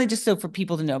generally, just so for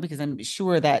people to know, because I'm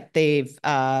sure that they've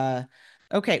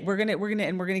okay, we're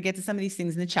gonna get to some of these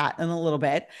things in the chat in a little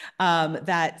bit.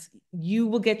 That you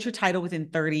will get your title within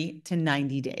 30 to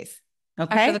 90 days.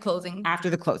 Okay. After the closing. After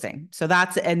the closing. So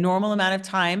that's a normal amount of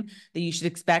time that you should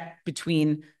expect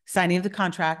between signing of the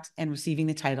contract and receiving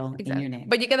the title in your name.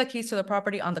 But you get the keys to the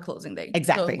property on the closing day.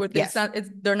 Exactly. So yes.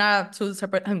 They're not two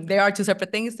separate, they are two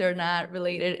separate things. They're not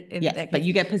related. Yes, but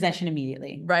you get possession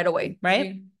immediately. Right away.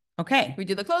 Right? Okay. We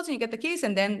do the closing, you get the keys,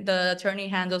 and then the attorney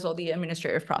handles all the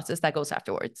administrative process that goes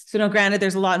afterwards. So now, granted,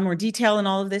 there's a lot more detail in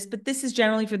all of this, but this is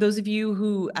generally for those of you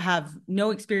who have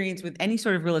no experience with any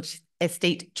sort of real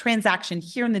estate transaction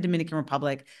here in the Dominican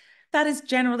Republic. That is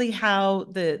generally how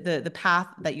the path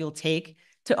that you'll take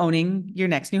to owning your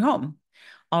next new home.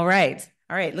 All right.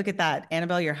 All right. Look at that.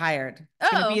 Anabel, you're hired.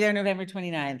 It's going to be there November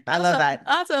 29th. I love that.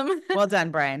 Awesome. Well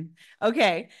done, Brian.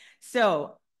 Okay.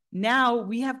 So now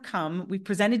we've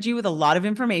presented you with a lot of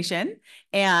information,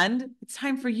 and it's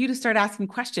time for you to start asking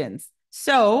questions.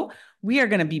 So we are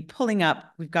going to be pulling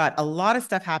up. We've got a lot of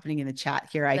stuff happening in the chat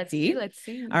here. Let's see.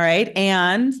 All right.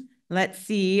 And let's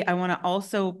see. I want to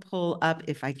also pull up,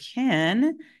 if I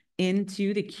can,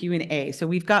 into the Q&A. So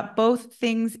we've got both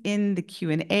things in the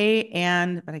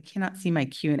Q&A, but I cannot see my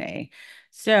Q&A.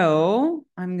 So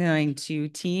I'm going to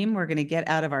we're going to get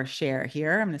out of our share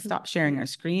here. I'm going to stop sharing our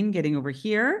screen, getting over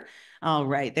here. All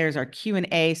right, there's our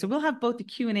Q&A. So we'll have both the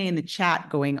Q&A and the chat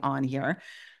going on here.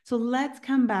 So let's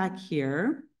come back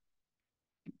here.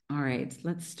 All right,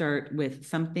 let's start with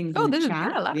some things in the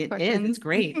chat. It's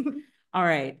great. All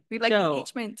right. We like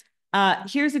engagement.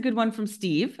 Here's a good one from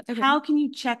Steve. Okay. How can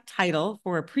you check title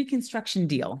for a pre-construction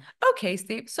deal? Okay,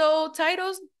 Steve. So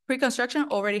titles, pre-construction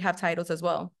already have titles as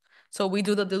well. So we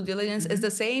do the due diligence. It's the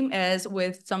same as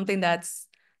with something that's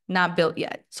not built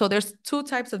yet. So there's two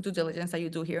types of due diligence that you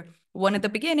do here. One at the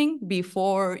beginning,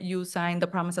 before you sign the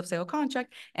promise of sale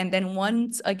contract, and then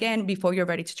once again, before you're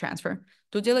ready to transfer.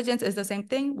 Due diligence is the same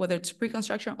thing, whether it's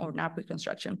pre-construction or not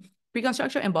pre-construction.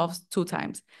 Pre-construction involves 2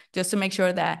 times, just to make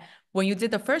sure that when you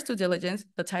did the first due diligence,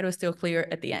 the title is still clear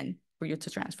at the end for you to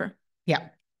transfer. Yeah.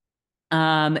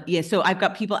 Yeah, so I've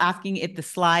got people asking if the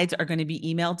slides are going to be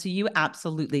emailed to you.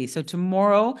 Absolutely. So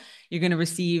tomorrow you're going to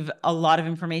receive a lot of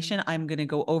information. I'm going to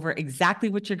go over exactly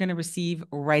what you're going to receive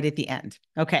right at the end.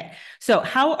 Okay. So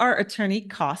how are attorney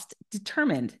costs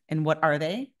determined, and what are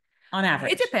they on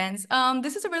average? It depends.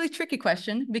 This is a really tricky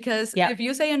question because if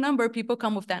you say a number, people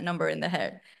come with that number in the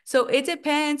head. So it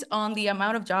depends on the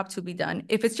amount of job to be done.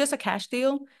 If it's just a cash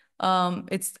deal,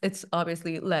 it's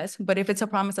obviously less, but if it's a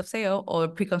promise of sale or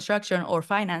pre-construction or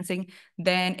financing,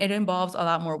 then it involves a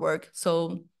lot more work.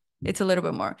 So it's a little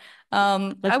bit more.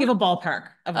 Let's give a ballpark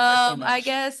of I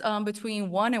guess between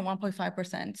 1 and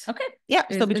 1.5%. Okay. Yeah.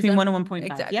 So between 1 and 1.5.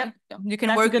 Exactly. Yep. You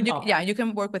can work. You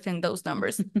can work within those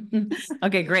numbers.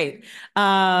 Okay, great.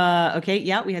 Okay.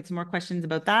 Yeah. We had some more questions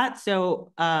about that.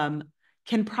 So,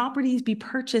 can properties be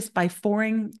purchased by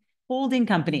foreign holding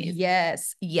companies?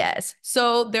 Yes.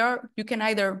 So you can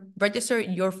either register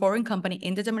your foreign company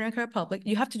in the Dominican Republic.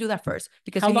 You have to do that first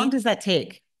because how long does that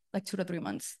take? Like 2 to 3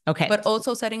 months. Okay. But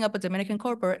also setting up a Dominican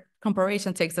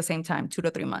corporation takes the same time, 2 to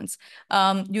 3 months.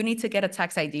 You need to get a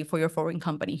tax ID for your foreign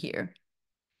company here.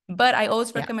 But I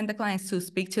always recommend the clients to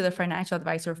speak to the financial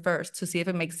advisor first to see if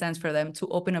it makes sense for them to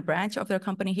open a branch of their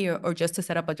company here or just to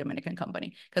set up a Dominican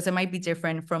company, because it might be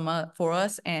different for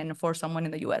us and for someone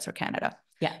in the US or Canada.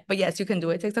 Yeah. But yes, you can do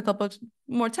it. It takes a couple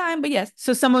more time, but yes.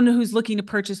 So someone who's looking to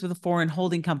purchase with a foreign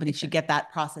holding company should get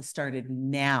that process started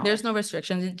now. There's no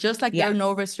restrictions. Just like there are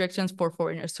no restrictions for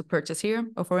foreigners to purchase here.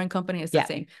 A foreign company is the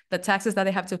same. The taxes that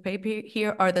they have to pay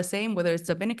here are the same, whether it's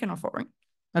Dominican or foreign.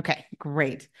 Okay,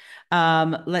 great.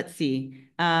 Let's see.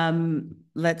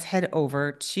 Let's head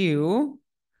over to,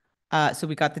 so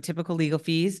we got the typical legal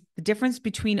fees, the difference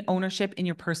between ownership in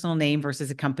your personal name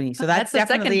versus a company. So that's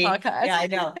definitely, the second podcast. Yeah, I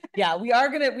know. Yeah, we are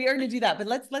gonna do that, but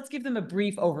let's give them a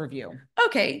brief overview.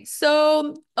 Okay,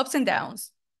 so ups and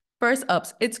downs. First,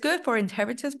 ups. It's good for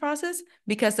inheritance process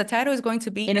because the title is going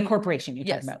to be in a corporation. You're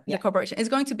talking about. The corporation is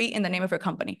going to be in the name of your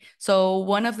company. So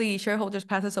one of the shareholders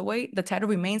passes away, the title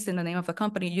remains in the name of the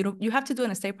company. You have to do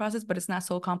an estate process, but it's not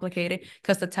so complicated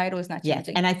because the title is not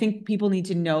changing. And I think people need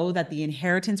to know that the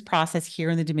inheritance process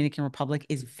here in the Dominican Republic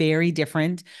is very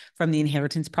different from the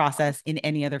inheritance process in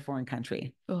any other foreign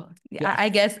country. Oh, yeah.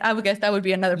 I would guess that would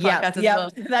be another podcast as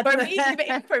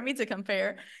well. For me to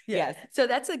compare. Yes. So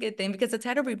that's a good thing because the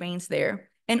title remains there.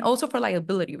 And also for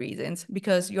liability reasons,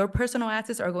 because your personal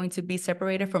assets are going to be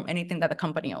separated from anything that the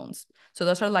company owns. So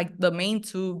those are like the main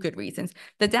two good reasons.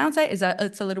 The downside is that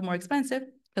it's a little more expensive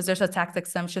because there's a tax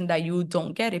exemption that you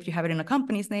don't get if you have it in a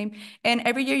company's name. And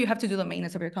every year you have to do the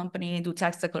maintenance of your company and do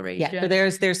tax declaration. Yeah, so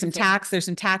there's some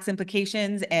tax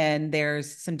implications, and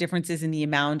there's some differences in the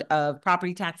amount of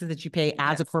property taxes that you pay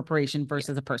as a corporation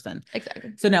versus a person.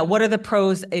 Exactly. So now, what are the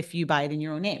pros if you buy it in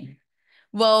your own name?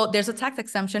 Well, there's a tax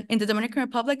exemption in the Dominican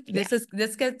Republic.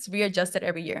 This gets readjusted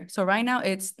every year. So right now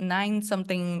it's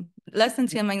less than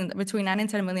 10 million, between 9 and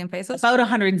 10 million pesos. About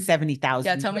 170,000.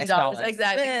 Yeah, $10 million.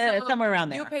 Exactly. So somewhere around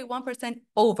there. You pay 1%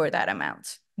 over that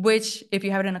amount, which if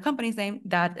you have it in a company's name,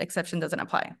 that exception doesn't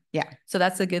apply. Yeah. So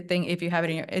that's a good thing if you have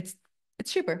it in your, it's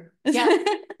cheaper. Yeah.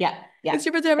 It's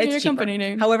cheaper to have it in your company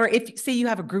name. However, if say you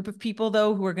have a group of people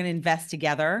though who are going to invest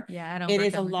together, it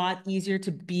is a lot easier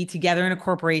to be together in a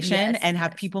corporation and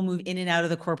have people move in and out of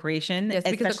the corporation. Yes,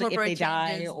 because the corporate if they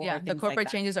die or the corporate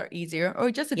changes are easier.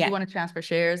 Or just if you want to transfer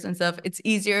shares and stuff, it's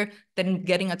easier than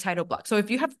getting a title block. So if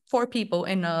you have 4 people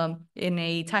in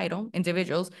a title,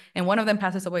 individuals, and one of them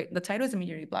passes away, the title is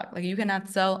immediately blocked. Like you cannot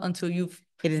sell until you've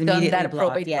done that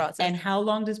probate process. And how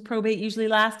long does probate usually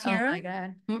last here? Oh my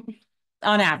God.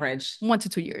 On average, 1 to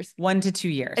 2 years. 1 to 2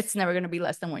 years. It's never going to be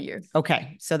less than 1 year.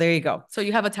 Okay. So there you go. So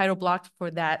you have a title blocked for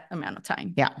that amount of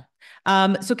time. Yeah.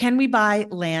 So can we buy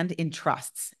land in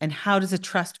trusts, and how does a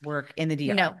trust work in the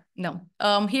DR? No.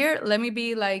 Here, let me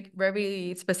be like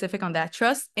very specific on that.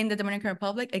 Trust in the Dominican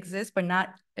Republic exists, but not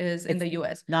as in the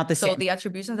US. Not the same. So the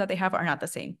attributions that they have are not the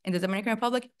same. In the Dominican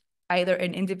Republic, either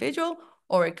an individual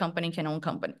or a company can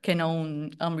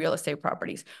own real estate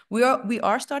properties. We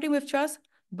are starting with trust,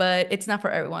 but it's not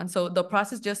for everyone. So the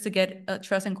process just to get a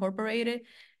trust incorporated,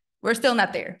 we're still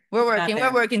not there. We're working.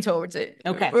 We're working towards it.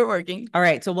 Okay. We're working. All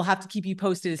right. So we'll have to keep you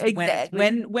posted as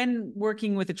when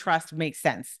working with a trust makes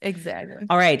sense. Exactly.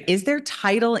 All right. Is there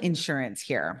title insurance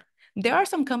here? There are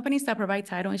some companies that provide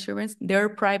title insurance. They're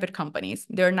private companies.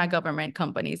 They're not government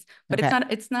companies. But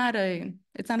it's not a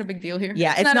big deal here.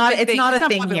 Yeah, it's not a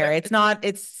thing here. It's not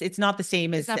the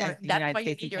same as the United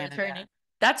States and Canada. Attorney.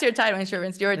 That's your title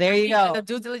insurance. There you go. The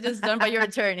due diligence done by your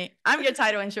attorney. I'm your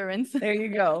title insurance. There you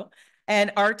go.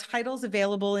 And are titles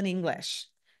available in English?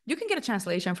 You can get a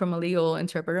translation from a legal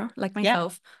interpreter like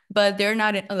myself, but they're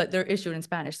not they're issued in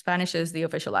Spanish. Spanish is the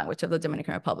official language of the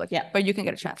Dominican Republic. Yeah, but you can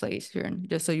get a translation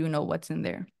just so you know what's in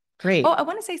there. Great. Oh, I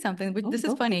want to say something. This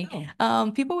is funny.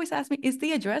 People always ask me, is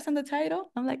the address on the title?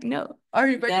 I'm like, no. Our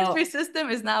registry system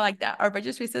is not like that. Our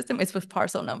registry system is with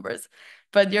parcel numbers,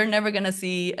 but you're never gonna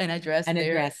see an address.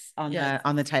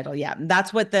 On the title. Yeah,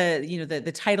 that's what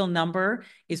the title number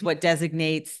is what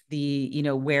designates the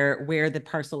where the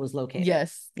parcel is located.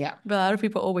 Yes. Yeah. But a lot of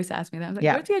people always ask me that. I'm like,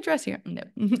 what's the address here? No.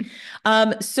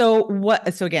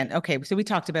 So again, okay. So we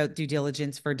talked about due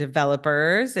diligence for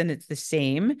developers, and it's the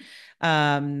same.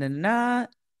 I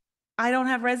don't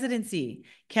have residency.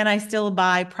 Can I still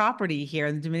buy property here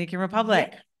in the Dominican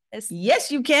Republic? Yes,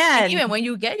 you can. And even when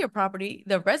you get your property,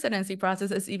 the residency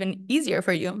process is even easier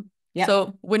for you. Yeah.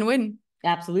 So win-win.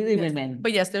 Absolutely win-win.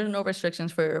 But yes, there's no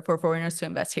restrictions for foreigners to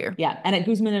invest here. Yeah. And at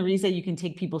Guzman and Riza, you can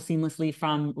take people seamlessly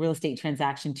from real estate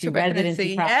transaction to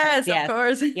residency. Yes, of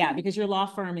course. Yeah, because your law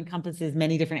firm encompasses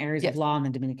many different areas of law in the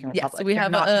Dominican Republic. Yes, we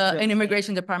have an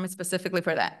immigration department specifically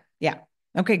for that. Yeah.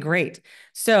 Okay, great.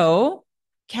 So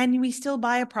can we still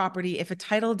buy a property if a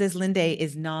title des linde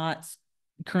is not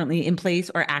currently in place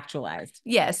or actualized?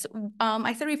 Yes.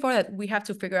 I said before that we have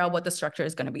to figure out what the structure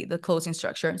is going to be, the closing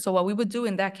structure. So what we would do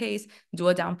in that case, do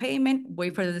a down payment,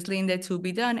 wait for the des linde to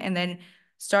be done, and then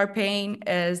start paying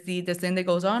as the des linde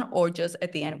goes on, or just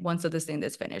at the end once the des linde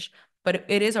is finished. But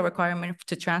it is a requirement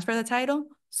to transfer the title.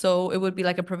 So it would be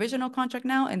like a provisional contract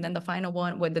now, and then the final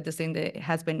one when the des linde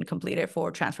has been completed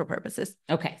for transfer purposes.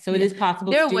 Okay, so it is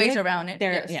possible. There are ways around it.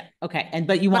 Yeah. Okay,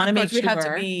 but you want to make sure we have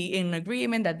to be in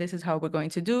agreement that this is how we're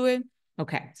going to do it.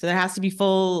 Okay, so there has to be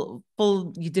full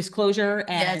disclosure,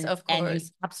 and yes, of course, and you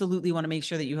absolutely want to make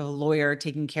sure that you have a lawyer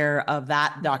taking care of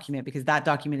that document, because that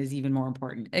document is even more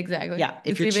important. Exactly. Yeah.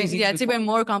 It's even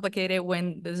more complicated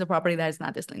when there's a property that is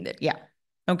not des linde. Yeah.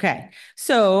 Okay.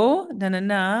 So,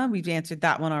 we've answered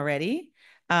that one already.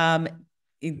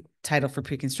 Title for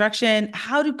pre-construction.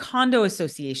 How do condo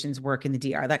associations work in the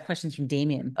DR? That question's from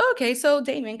Damien. Okay. So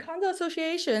Damien, condo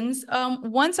associations,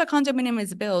 once a condominium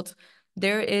is built,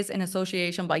 there is an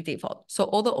association by default. So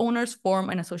all the owners form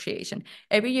an association.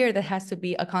 Every year there has to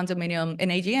be a condominium, an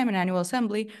AGM, an annual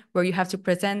assembly, where you have to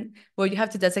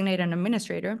designate an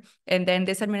administrator. And then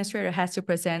this administrator has to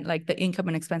present like the income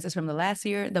and expenses from the last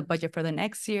year, the budget for the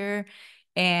next year,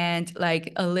 and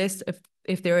like a list of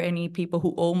if there are any people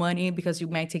who owe money, because you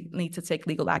might need to take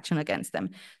legal action against them.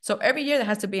 So every year there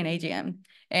has to be an AGM,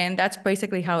 and that's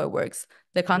basically how it works.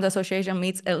 The condo association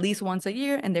meets at least once a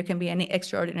year, and there can be any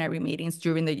extraordinary meetings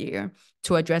during the year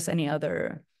to address any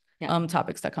other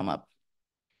topics that come up.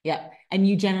 Yeah. And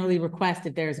you generally request,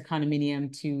 if there's a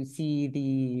condominium, to see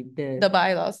the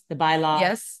bylaws. The bylaw.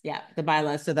 Yes. Yeah. The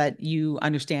bylaws, so that you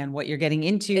understand what you're getting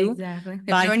into. Exactly.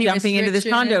 By jumping into this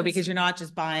condo, because you're not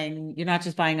just buying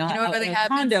a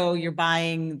condo, you're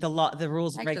buying the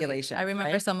rules and regulations. I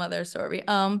remember some other story.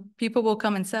 People will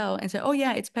come and sell and say, oh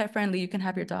yeah, it's pet friendly, you can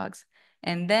have your dogs.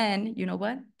 And then, you know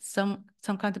what? Some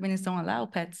condominiums don't allow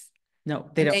pets.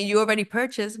 No, they don't. And you already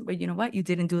purchased, but you know what? You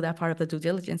didn't do that part of the due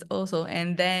diligence also.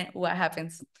 And then what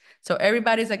happens? So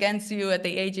everybody's against you at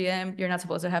the AGM. You're not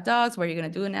supposed to have dogs. What are you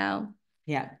going to do now?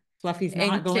 Yeah. Fluffy's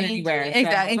not going anywhere.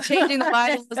 Exactly. And changing the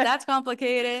bylaws, that's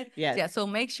complicated. Yes. Yeah. So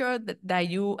make sure that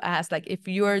you ask, like, if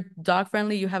you're dog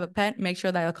friendly, you have a pet, make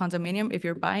sure that a condominium, if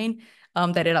you're buying,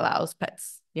 that it allows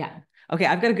pets. Yeah. Okay,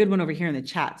 I've got a good one over here in the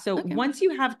chat. So once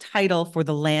you have title for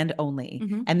the land only,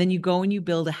 and then you go and you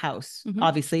build a house,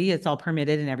 obviously it's all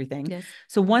permitted and everything. Yes.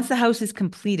 So once the house is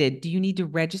completed, do you need to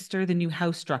register the new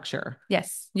house structure?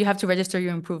 Yes, you have to register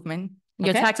your improvement.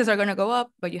 Your taxes are going to go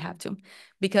up, but you have to,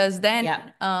 because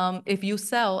then if you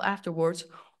sell afterwards,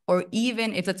 or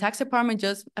even if the tax department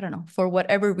just, I don't know, for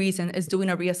whatever reason is doing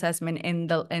a reassessment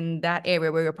in that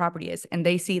area where your property is, and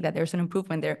they see that there's an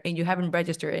improvement there and you haven't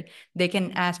registered it, they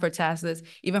can ask for taxes,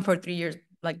 even for 3 years,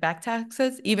 like back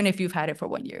taxes, even if you've had it for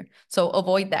 1 year. So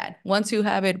avoid that. Once you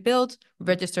have it built,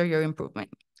 register your improvement.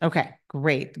 Okay,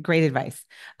 great advice.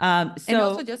 And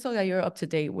also just so that you're up to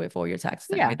date with all your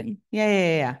taxes and everything.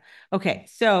 Yeah. Okay,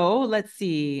 so let's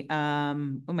see. Oh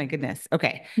my goodness.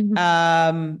 Okay.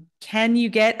 Can you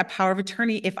get a power of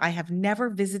attorney if I have never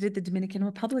visited the Dominican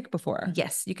Republic before?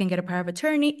 Yes, you can get a power of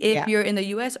attorney if you're in the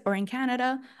US or in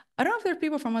Canada. I don't know if there's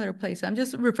people from other places. I'm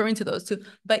just referring to those two.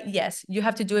 But yes, you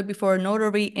have to do it before a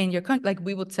notary in your country. Like,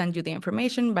 we would send you the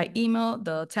information by email,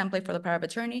 the template for the power of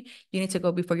attorney. You need to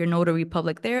go before your notary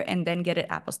public there and then get it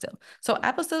apostille. So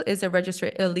apostille is a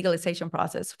legalization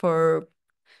process for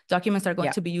documents that are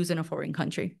going to be used in a foreign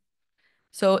country.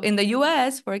 So in the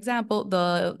US, for example,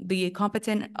 the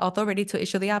competent authority to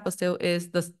issue the apostille is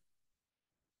the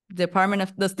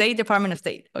State Department of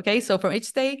State. Okay, so from each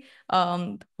state,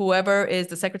 whoever is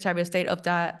the Secretary of State of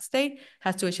that state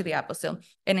has to issue the apostille.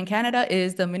 And in Canada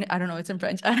is I don't know, it's in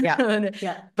French.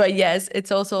 But yes,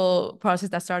 it's also a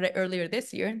process that started earlier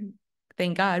this year.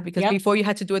 Thank God, because before you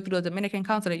had to do it through the Dominican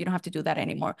consulate, you don't have to do that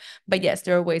anymore. But yes,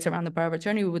 there are ways around the power of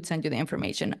attorney. We would send you the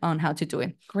information on how to do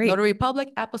it. Great. Notary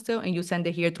public, apostille, and you send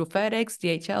it here through FedEx,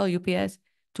 DHL, UPS.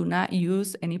 Do not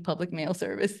use any public mail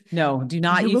service. No, do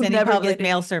not use any public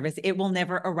mail service. It will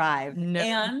never arrive. No.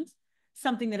 And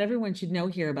something that everyone should know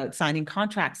here about signing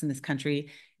contracts in this country,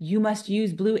 you must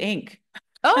use blue ink.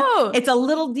 Oh, it's a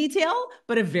little detail,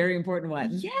 but a very important one.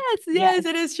 Yes,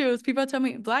 it is true. People tell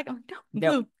me black. I'm like,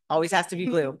 no, blue. Always has to be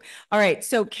blue. All right.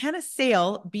 So can a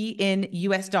sale be in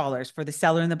US dollars for the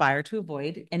seller and the buyer to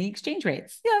avoid any exchange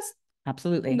rates? Yes.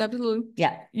 Absolutely.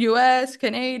 Yeah. US,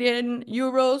 Canadian,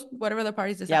 euros, whatever the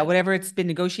parties decide. Yeah, whatever it's been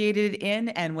negotiated in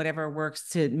and whatever works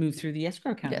to move through the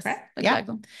escrow account. Yes, correct?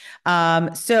 Exactly.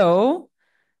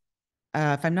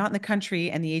 If I'm not in the country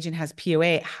and the agent has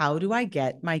POA, how do I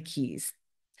get my keys?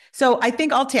 So I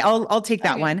think I'll take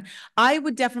that one. I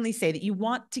would definitely say that you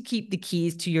want to keep the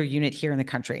keys to your unit here in the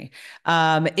country.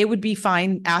 It would be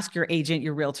fine. Ask your agent,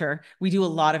 your realtor. We do a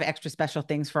lot of extra special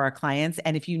things for our clients.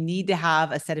 And if you need to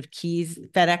have a set of keys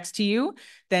FedEx to you,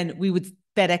 then we would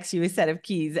FedEx you a set of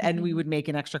keys and we would make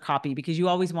an extra copy, because you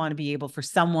always want to be able for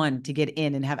someone to get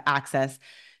in and have access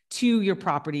to your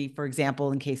property, for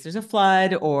example, in case there's a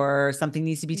flood or something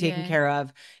needs to be taken care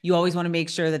of. You always want to make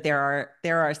sure that there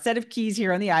are a set of keys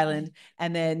here on the island,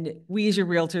 and then we as your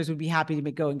realtors would be happy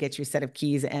to go and get you a set of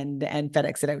keys and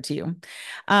FedEx it out to you.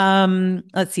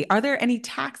 Let's see. Are there any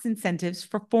tax incentives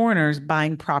for foreigners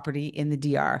buying property in the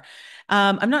DR?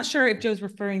 I'm not sure if Joe's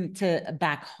referring to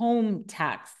back home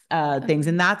tax things,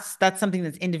 and that's something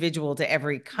that's individual to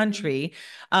every country.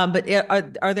 But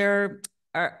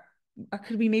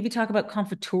could we maybe talk about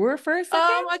Confiture for a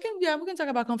second? We can talk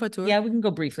about Confiture. Yeah, we can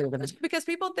go briefly over this. Because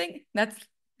people think that's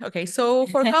okay. So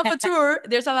for Confiture,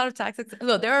 there's a lot of tax.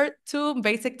 So there are two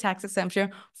basic tax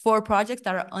exemptions for projects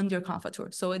that are under Confiture.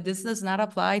 So this does not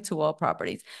apply to all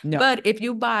properties. No. But if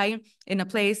you buy in a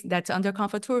place that's under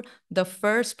Confiture, the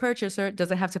first purchaser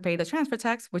doesn't have to pay the transfer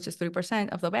tax, which is 3%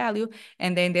 of the value.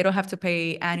 And then they don't have to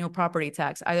pay annual property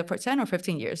tax either for 10 or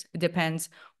 15 years. It depends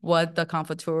what the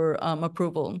Confiture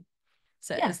approval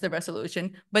says the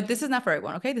resolution. But this is not for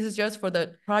everyone, okay? This is just for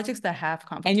the projects that have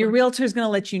conflict. And your realtor is going to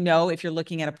let you know if you're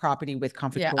looking at a property with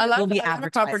conflict. Yeah, a lot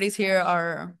of properties here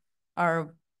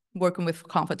are working with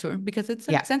conflict because it's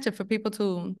an incentive for people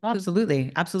to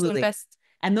absolutely to invest.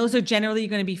 And those are generally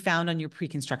going to be found on your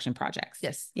pre-construction projects.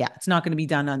 Yes. Yeah. It's not going to be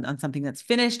done on something that's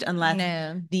finished unless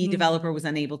the developer was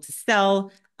unable to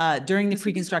sell during the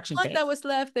pre-construction phase. That was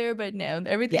left there, but no,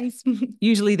 everything's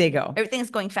usually they go. Everything's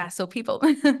going fast. So people.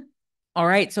 All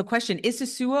right. So question, is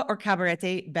Sosua or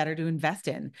Cabarete better to invest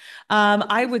in?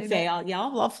 I would say,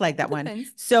 I'll flag that one.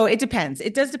 So it depends.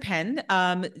 It does depend.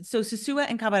 So Sosua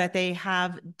and Cabarete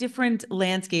have different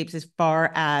landscapes as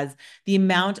far as the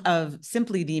amount of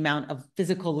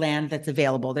physical land that's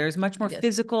available. There's much more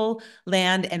physical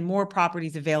land and more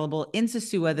properties available in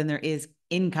Sosua than there is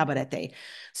in Cabarete.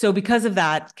 So because of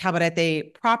that,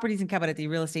 properties in Cabarete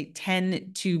real estate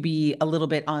tend to be a little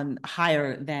bit on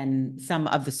higher than some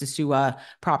of the Sosua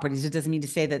properties. It doesn't mean to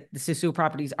say that the Sosua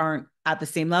properties aren't at the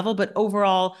same level, but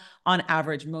overall, on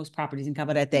average, most properties in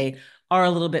Cabarete are a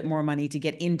little bit more money to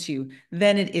get into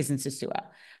than it is in Sosua.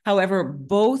 However,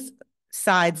 both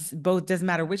doesn't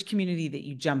matter which community that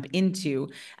you jump into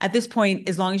at this point,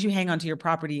 as long as you hang on to your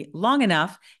property long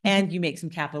enough and you make some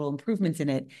capital improvements in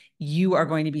it, you are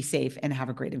going to be safe and have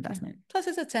a great investment. Plus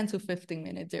it's a 10 to 15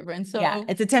 minute difference. So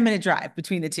it's a 10-minute drive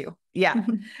between the two.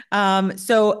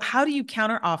 So how do you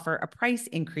counter offer a price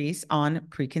increase on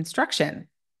pre-construction?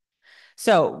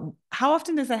 So how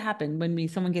often does that happen when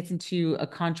someone gets into a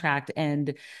contract?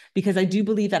 And because I do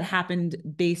believe that happened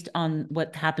based on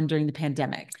what happened during the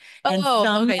pandemic. And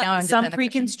some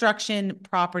pre-construction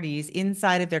properties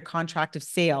inside of their contract of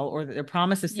sale or their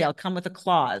promise of sale come with a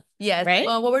clause. Yes. Right?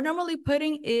 What we're normally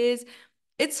putting is,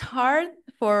 it's hard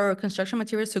for construction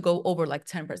materials to go over like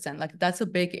 10%. Like that's a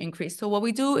big increase. So what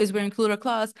we do is we include a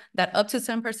clause that up to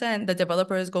 10%, the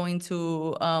developer is going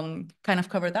to kind of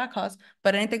cover that cost.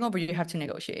 But anything over, you have to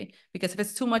negotiate, because if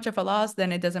it's too much of a loss,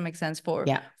 then it doesn't make sense for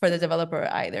the developer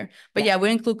either. But we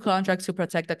include contracts to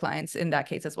protect the clients in that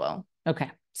case as well.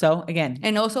 Okay. So again,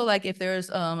 and also like if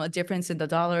there's a difference in the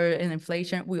dollar and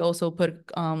inflation, we also put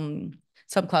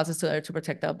some clauses to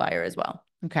protect the buyer as well.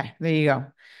 Okay, there you go.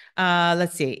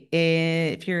 Let's see.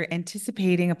 If you're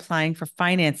anticipating applying for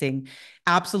financing,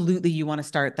 absolutely you want to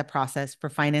start the process for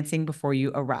financing before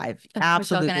you arrive.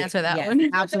 Absolutely. Michelle can answer that one.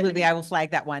 Absolutely. I will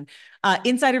flag that one.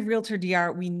 Inside of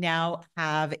RealtorDR, we now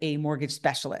have a mortgage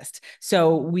specialist.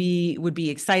 So we would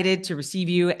be excited to receive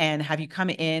you and have you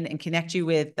come in and connect you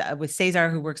with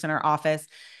Cesar, who works in our office,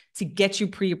 to get you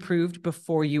pre-approved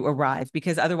before you arrive,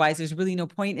 because otherwise there's really no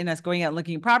point in us going out and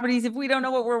looking at properties if we don't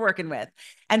know what we're working with.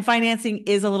 And financing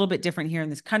is a little bit different here in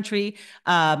this country.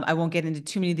 I won't get into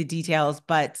too many of the details,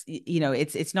 but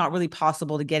it's not really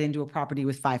possible to get into a property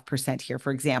with 5% here,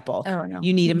 for example. Oh, no.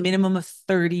 You need a minimum of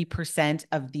 30%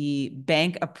 of the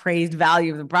bank appraised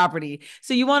value of the property.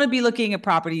 So you want to be looking at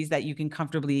properties that you can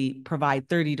comfortably provide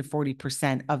 30 to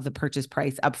 40% of the purchase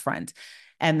price upfront.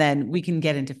 And then we can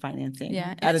get into financing.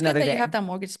 Yeah, and it's good that you have that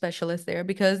mortgage specialist there,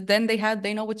 because then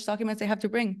they know which documents they have to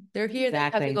bring. They're here.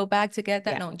 Exactly. They have to go back to get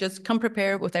that. No, just come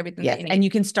prepared with everything. Yes, and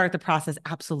you can start the process.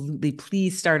 Absolutely,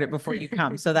 please start it before you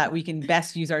come, so that we can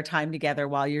best use our time together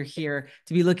while you're here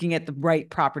to be looking at the right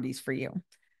properties for you.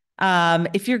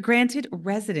 If you're granted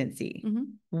residency,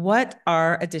 what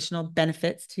are additional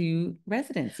benefits to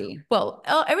residency? Well,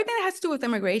 everything that has to do with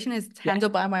immigration is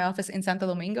handled by my office in Santo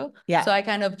Domingo. Yeah. So I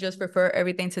kind of just refer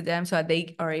everything to them so that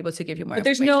they are able to give you more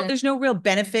information. There's no real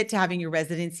benefit to having your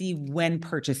residency when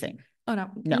purchasing. Oh,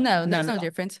 no, there's no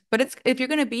difference. But if you're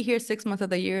going to be here 6 months of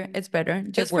the year, it's better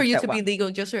just for you to be legal,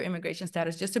 just your immigration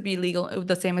status, just to be legal,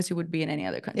 the same as you would be in any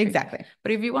other country. Exactly.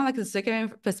 But if you want like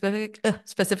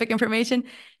specific information,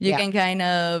 you can kind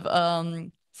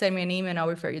of send me an email and I'll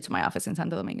refer you to my office in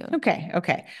Santo Domingo.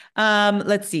 Okay.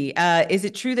 Let's see. Is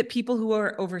it true that people who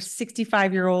are over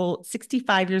 65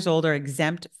 years old are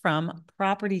exempt from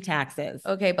property taxes?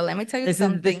 Okay, but let me tell you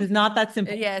something. This is not that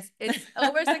simple. Yes, it's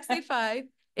over 65.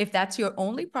 If that's your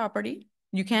only property,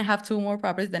 you can't have 2 more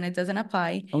properties, then it doesn't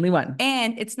apply. Only one.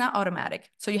 And it's not automatic.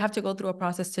 So you have to go through a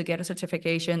process to get a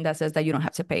certification that says that you don't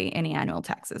have to pay any annual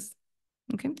taxes.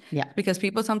 Okay. Yeah. Because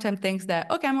people sometimes think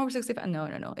that, okay, I'm over 65.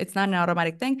 No. It's not an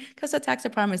automatic thing, because the tax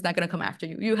department is not going to come after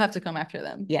you. You have to come after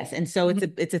them. Yes. And so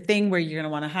it's a thing where you're going to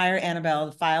want to hire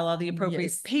Anabel to file all the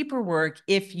appropriate paperwork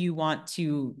if you want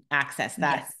to access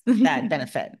that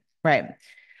benefit. Right.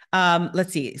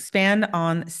 Let's see. Expand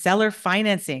on seller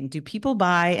financing. Do people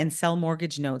buy and sell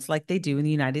mortgage notes like they do in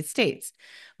the United States?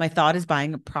 My thought is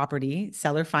buying a property,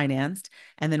 seller financed,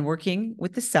 and then working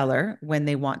with the seller when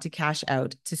they want to cash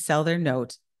out to sell their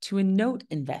note to a note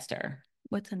investor.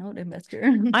 What's a note investor?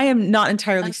 I am not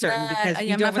entirely certain because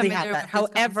we don't really have that.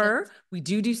 with this However, concept. we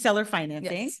do seller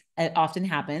financing. Yes. It often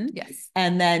happens. Yes.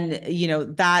 And then, you know,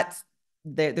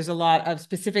 there's a lot of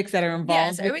specifics that are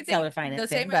involved Yes, with seller financing. the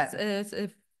same as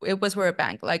if it was for a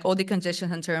bank. Like all the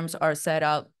conditions and terms are set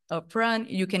out up front.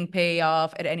 You can pay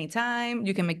off at any time.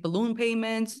 You can make balloon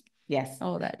payments. Yes.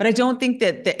 All that. But I don't think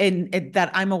that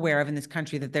that I'm aware of in this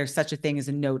country that there's such a thing as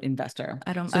a note investor.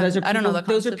 I don't know. the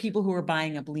Those are people who are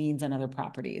buying up liens on other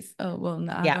properties. Oh, well,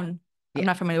 no, yeah. I'm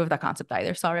not familiar with that concept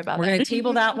either. Sorry about that. We're going to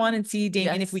table that one and see,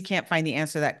 Damien, Yes. if we can't find the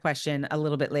answer to that question a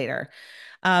little bit later.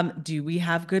 Do we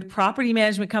have good property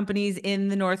management companies in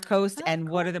the North Coast, and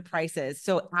what are the prices?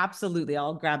 So absolutely,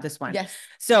 I'll grab this one. Yes.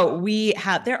 So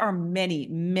there are many,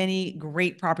 many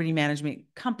great property management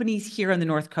companies here on the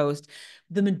North Coast.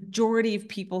 The majority of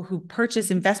people who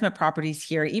purchase investment properties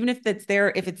here, even if it's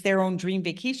their own dream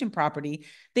vacation property,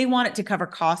 they want it to cover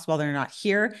costs while they're not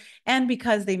here. And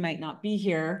because they might not be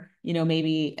here, you know,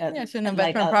 maybe it's an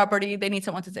investment property, they need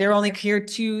someone to take they're only here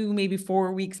 2, maybe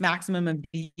 4 weeks maximum of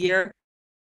the year.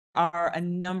 Are a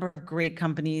number of great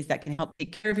companies that can help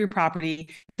take care of your property.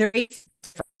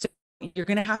 You're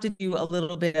going to have to do a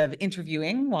little bit of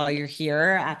interviewing while you're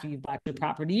here after you've bought your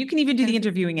property. You can even do the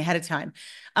interviewing ahead of time.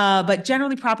 But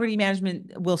generally, property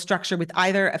management will structure with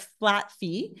either a flat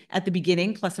fee at the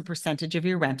beginning plus a percentage of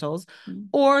your rentals,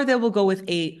 or they will go with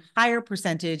a higher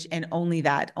percentage and only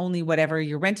whatever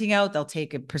you're renting out, they'll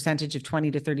take a percentage of 20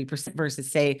 to 30%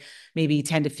 versus say maybe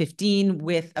 10 to 15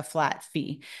 with a flat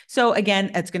fee. So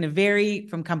again, it's going to vary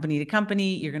from company to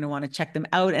company. You're going to want to check them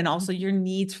out and also your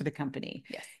needs for the company.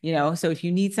 Yes. You know, so if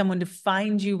you need someone to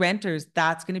find you renters,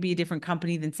 that's going to be a different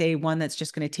company than say one that's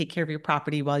just going to take care of your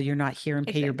property while you're not here and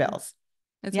pay your bills.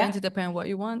 It's going to depend on what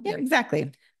you want. Yeah, exactly.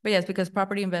 But yes, because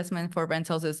property investment for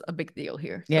rentals is a big deal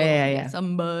here. So, yeah. A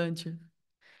bunch.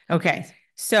 Okay.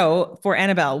 So for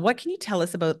Anabel, what can you tell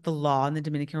us about the law in the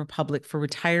Dominican Republic for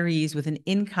retirees with an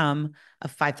income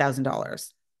of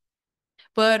 $5,000?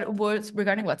 But what's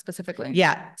regarding what specifically?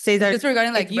 Yeah. Say that. Just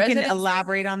regarding like if you can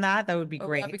elaborate on that, that would be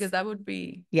great. Because that would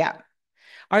be. Yeah.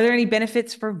 Are there any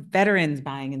benefits for veterans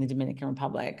buying in the Dominican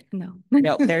Republic? No.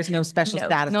 No, there's no special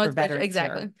status for veterans.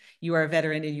 Exactly. Here. You are a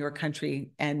veteran in your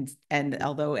country. And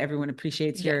although everyone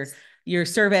appreciates your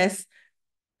service,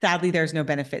 sadly, there's no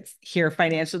benefits here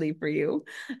financially for you.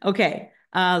 Okay.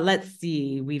 Let's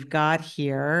see. We've got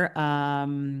here.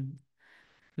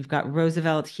 We've got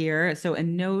Roosevelt here. So a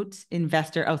note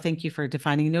investor. Oh, thank you for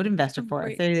defining a note investor for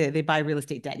us. They buy real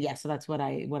estate debt. Yes. So that's what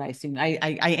I assumed. I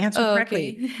answered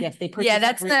correctly. Okay. Yes. They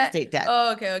purchase real estate debt.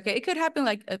 Oh, okay. Okay. It could happen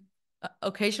like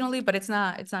occasionally, but it's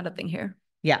not a thing here.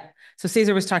 Yeah. So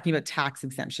Cesar was talking about tax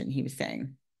exemption. He was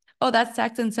saying. Oh, that's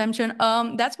tax exemption.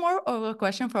 That's more of a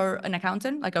question for an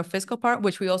accountant, like our fiscal part,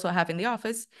 which we also have in the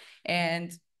office.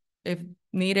 And if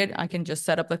needed, I can just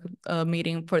set up a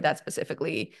meeting for that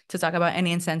specifically to talk about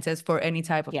any incentives for any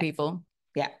type of people.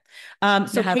 Yeah.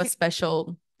 So have a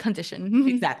special condition.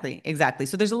 Exactly.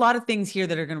 So there's a lot of things here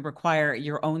that are going to require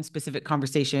your own specific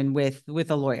conversation with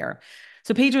a lawyer.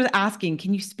 So Pedro is asking,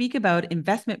 can you speak about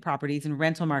investment properties and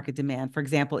rental market demand? For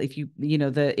example, if you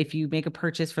make a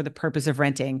purchase for the purpose of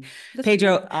renting,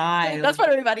 Pedro, that's what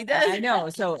everybody does. I know.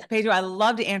 So Pedro, I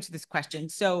love to answer this question.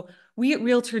 So we at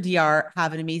RealtorDR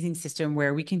have an amazing system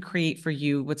where we can create for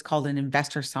you what's called an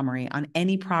investor summary on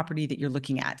any property that you're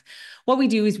looking at. What we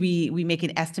do is we make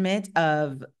an estimate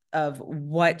of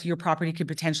what your property could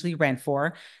potentially rent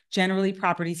for. Generally,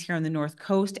 properties here on the North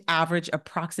Coast average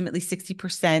approximately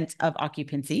 60% of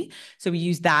occupancy. So we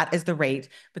use that as the rate,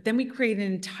 but then we create an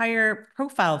entire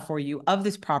profile for you of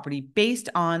this property based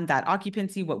on that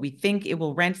occupancy, what we think it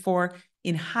will rent for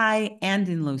in high and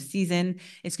in low season.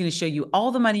 It's going to show you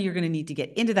all the money you're going to need to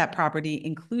get into that property,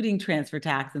 including transfer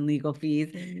tax and legal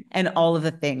fees and all of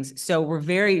the things. So we're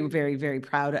very, very, very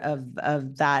proud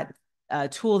of that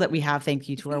tool that we have. Thank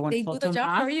you to our wonderful They do the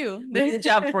job for you. They do the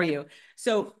job for you.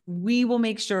 So we will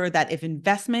make sure that if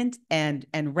investment and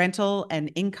rental and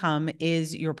income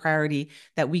is your priority,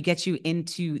 that we get you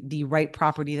into the right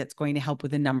property that's going to help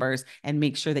with the numbers and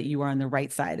make sure that you are on the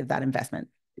right side of that investment.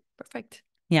 Perfect.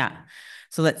 Yeah.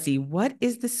 So let's see. What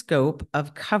is the scope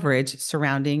of coverage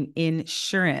surrounding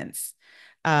insurance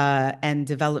and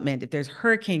development? If there's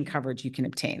hurricane coverage you can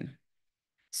obtain.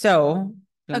 So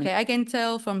okay, I can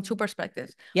tell from two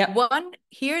perspectives. Yeah. One,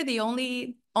 here the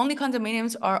only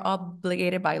condominiums are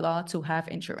obligated by law to have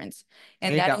insurance,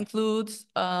 and that includes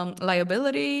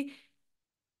liability,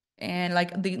 and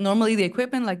like normally the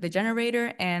equipment, like the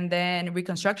generator, and then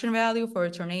reconstruction value for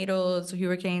tornadoes,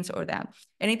 hurricanes, or that.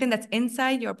 Anything that's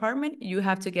inside your apartment, you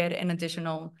have to get an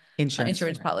additional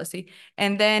insurance policy.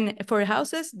 And then for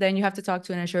houses, then you have to talk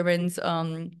to an insurance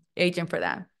agent for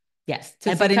that. Yes,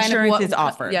 but insurance is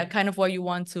offered. Yeah, kind of what you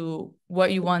want to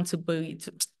be.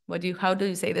 How do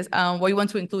you say this? What you want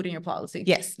to include in your policy.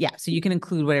 Yes, yeah. So you can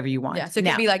include whatever you want. Yeah, so it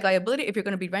can be like liability. If you're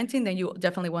going to be renting, then you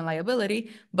definitely want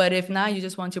liability. But if not, you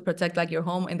just want to protect like your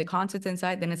home and the contents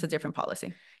inside, then it's a different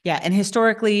policy. Yeah, and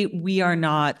historically, we are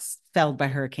not felled by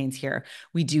hurricanes here.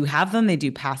 We do have them. They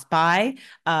do pass by.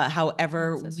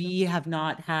 However, we have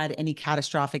not had any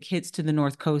catastrophic hits to the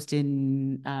North Coast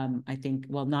in, I think,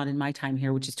 well, not in my time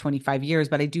here, which is 25 years,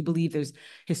 but I do believe there's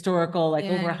historical, like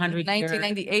over 100 years.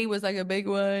 1998 was like a big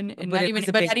one. And not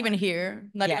even here,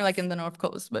 not even like in the North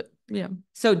Coast, but yeah.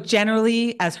 So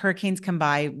generally, as hurricanes come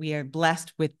by, we are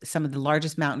blessed with some of the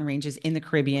largest mountain ranges in the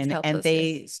Caribbean, and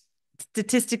they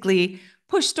statistically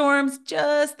push storms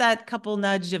just that couple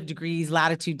nudge of degrees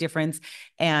latitude difference,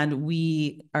 and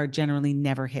we are generally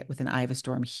never hit with an eye of a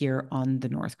storm here on the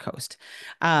North Coast.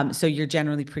 So you're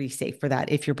generally pretty safe for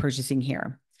that if you're purchasing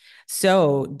here.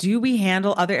 So do we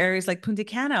handle other areas like Punta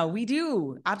Cana? We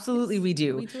do. Absolutely, we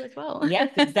do. We do as well. Yes,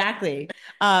 exactly.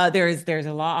 There's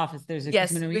a law office. There's a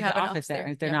we have an office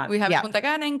there. We have Punta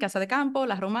Cana and Casa de Campo,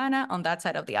 La Romana on that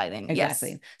side of the island.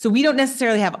 Exactly. Yes. So we don't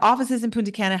necessarily have offices in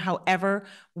Punta Cana. However,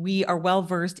 we are well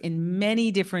versed in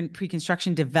many different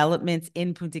pre-construction developments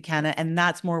in Punta Cana, and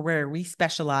that's more where we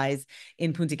specialize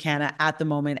in Punta Cana at the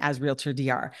moment as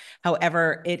RealtorDR.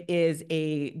 However, it is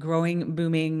a growing,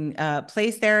 booming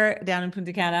place there down in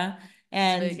Punta Cana,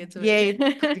 and yay,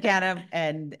 Punta Cana,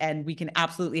 and we can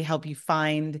absolutely help you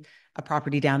find a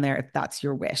property down there if that's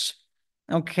your wish.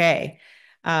 Okay.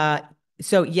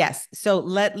 So yes, so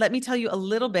let me tell you a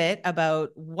little bit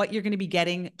about what you're going to be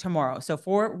getting tomorrow. So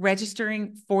for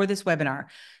registering for this webinar,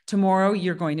 tomorrow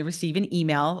you're going to receive an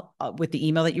email with the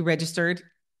email that you registered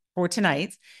for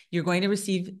tonight. You're going to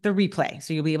receive the replay.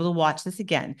 So you'll be able to watch this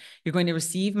again. You're going to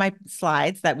receive my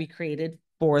slides that we created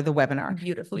for the webinar.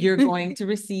 Beautifully. You're going to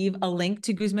receive a link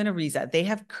to Guzman y Riza. They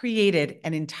have created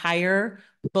an entire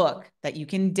book that you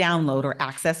can download or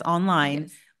access online.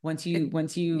 Yes. Once you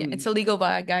it's a legal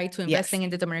guide to investing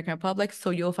in the Dominican Republic. So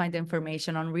you'll find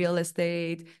information on real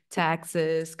estate,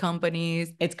 taxes,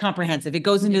 companies. It's comprehensive. It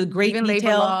goes into great detail. Labor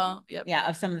law.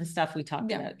 Of some of the stuff we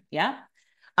talked about. Yeah.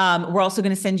 We're also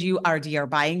going to send you our DR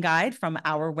buying guide from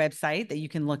our website that you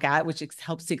can look at, which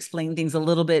helps to explain things a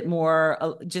little bit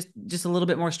more, just a little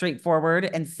bit more straightforward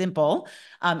and simple.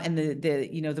 And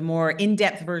the more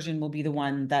in-depth version will be the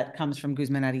one that comes from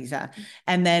Guzman y Riza.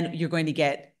 And then you're going to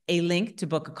get a link to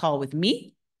book a call with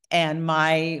me and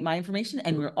my information.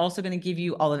 And we're also going to give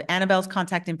you all of Anabel's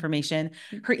contact information,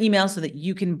 her email, so that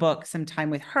you can book some time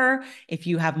with her if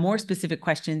you have more specific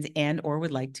questions and or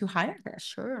would like to hire her.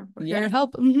 Sure. We're here to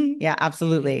help. Yeah,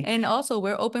 absolutely. And also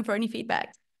we're open for any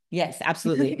feedback. Yes,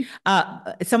 absolutely.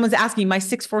 Someone's asking, my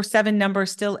 647 number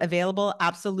still available?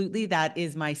 Absolutely. That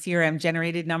is my CRM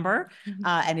generated number.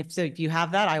 And if you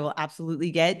have that, I will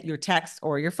absolutely get your text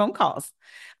or your phone calls.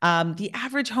 The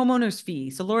average homeowner's fee.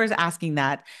 So Laura's asking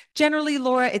that. Generally,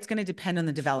 Laura, it's going to depend on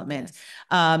the development.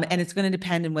 And it's going to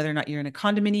depend on whether or not you're in a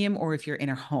condominium or if you're in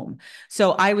a home.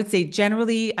 So I would say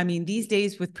generally, I mean, these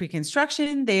days with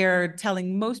pre-construction, they're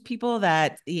telling most people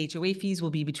that the HOA fees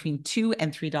will be between $2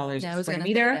 and $3 per square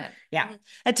meter. Yeah,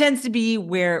 that tends to be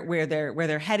where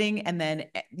they're heading. And then,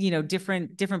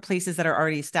 different places that are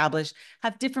already established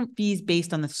have different fees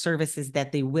based on the services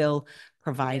that they will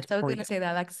provide. So I was going to say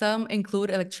that, like, some include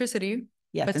electricity,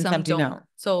 yes, but some don't.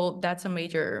 So that's a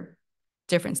major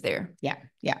difference there. Yeah.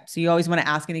 So you always want to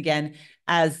ask, and again,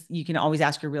 as you can always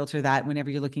ask your realtor that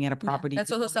whenever you're looking at a property.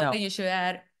 That's also something you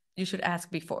should ask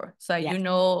before.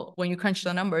 So when you crunch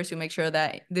the numbers, you make sure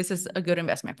that this is a good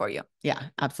investment for you. Yeah,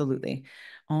 absolutely.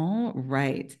 All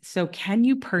right. So can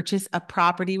you purchase a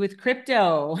property with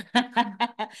crypto?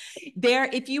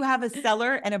 If you have a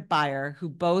seller and a buyer who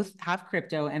both have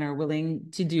crypto and are willing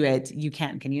to do it, you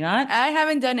can you not? I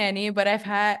haven't done any, but I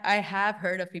have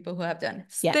heard of people who have done.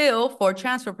 Still, for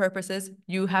transfer purposes,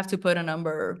 you have to put a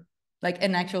number, like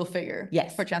an actual figure,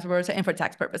 yes, for transfer purposes and for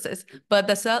tax purposes. But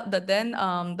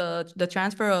the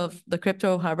transfer of the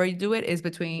crypto, however you do it, is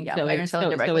between buyer and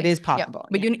seller directly. So it is possible.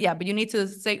 But you need to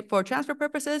say, for transfer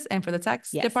purposes and for the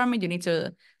tax department, you need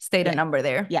to state a number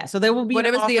there. Yeah. So there will be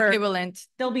whatever's the equivalent.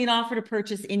 There'll be an offer to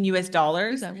purchase in US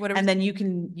dollars, and then you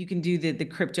can do the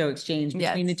crypto exchange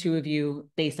between the two of you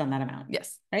based on that amount.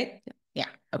 Yes. Right. Yeah.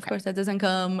 Okay. Of course, that doesn't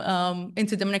come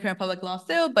into Dominican Republic law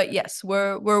still, but yes,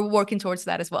 we're working towards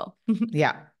that as well.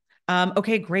 Yeah.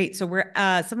 Okay, great. So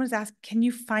someone's asked, can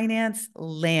you finance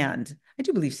land? I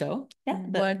do believe so. Yeah.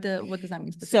 What does that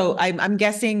mean? So I'm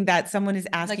guessing that someone is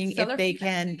asking Like if they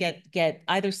can get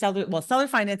either seller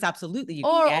finance, absolutely, you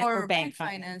or, can get, or bank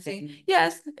financing.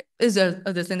 Yes. Is there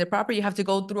this in the property? You have to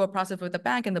go through a process with the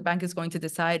bank, and the bank is going to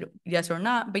decide yes or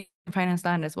not, but you can finance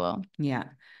land as well. Yeah.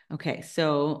 Okay.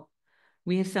 So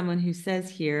we have someone who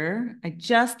says here, I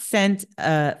just sent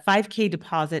a 5K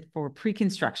deposit for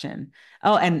pre-construction.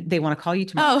 Oh, and they want to call you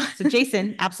tomorrow. Oh. So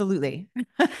Jason, absolutely.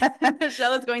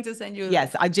 Michelle is going to send you.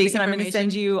 Yes, Jason, I'm going to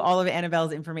send you all of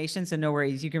Anabel's information. So no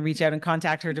worries. You can reach out and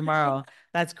contact her tomorrow.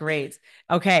 That's great.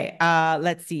 Okay.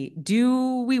 Let's see.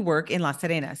 Do we work in Las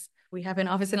Terrenas? We have an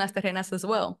office in Las Terrenas as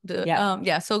well. So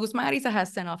Guzman Ariza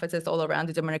has 10 offices all around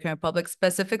the Dominican Republic,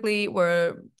 specifically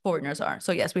where foreigners are.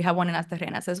 So yes, we have one in Las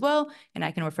Terrenas as well, and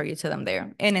I can refer you to them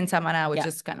there. And in Samaná, which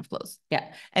is kind of close. Yeah.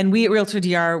 And we at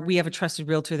RealtorDR, we have a trusted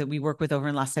realtor that we work with over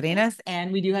in Las Terrenas,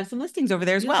 and we do have some listings over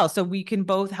there as well. So we can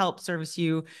both help service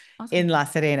you in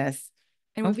Las Terrenas.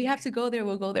 And if we have to go there,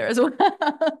 we'll go there as well.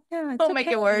 Yeah, we'll make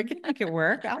it work. Make it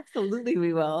work. Absolutely,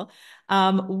 we will.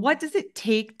 What does it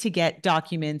take to get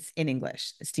documents in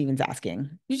English? Steven's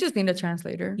asking. You just need a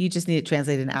translator. You just need it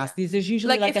translated and asked. These there's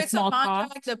usually like if a small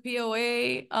contract, cost. the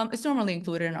POA, it's normally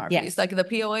included in our fees. Like the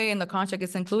POA and the contract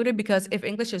is included because if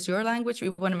English is your language, we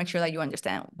want to make sure that you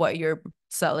understand what you're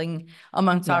selling,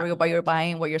 what you're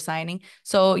buying, what you're signing.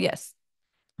 So yes.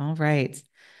 All right.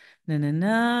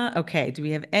 Okay. Do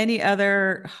we have any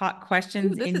other hot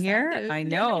questions in here? Active.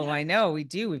 I know we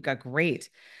do. We've got great.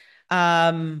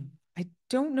 I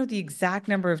don't know the exact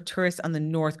number of tourists on the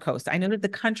North Coast. I know that the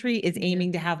country is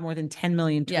aiming to have more than 10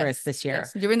 million tourists this year.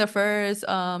 Yes. During the first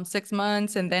 6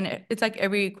 months, and then it's like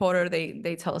every quarter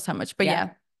they tell us how much.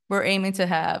 But we're aiming to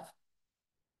have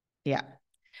 12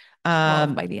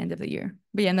 by the end of the year.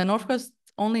 But in the North Coast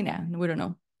only now. We don't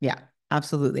know. Yeah.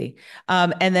 Absolutely.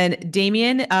 And then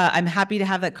Damien, I'm happy to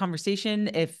have that conversation.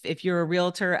 If you're a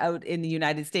realtor out in the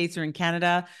United States or in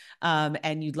Canada,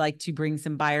 and you'd like to bring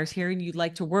some buyers here and you'd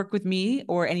like to work with me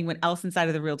or anyone else inside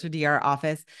of the RealtorDR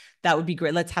office, that would be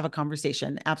great. Let's have a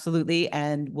conversation. Absolutely.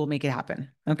 And we'll make it happen.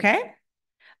 Okay.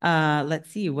 Let's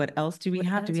see. What else do we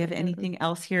have? Do we have anything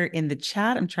else here in the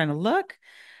chat? I'm trying to look.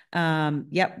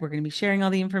 Yep. We're going to be sharing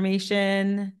all the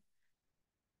information.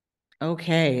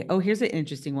 Okay. Oh, here's an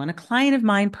interesting one. A client of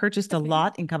mine purchased a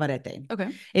lot in Cabarete.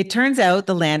 Okay. It turns out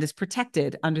the land is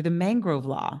protected under the mangrove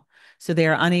law, so they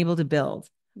are unable to build.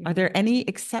 Are there any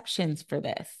exceptions for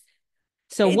this?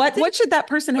 So what should that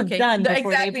person have done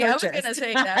before they purchased? I was going to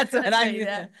say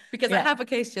that. Because I have a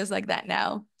case just like that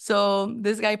now. So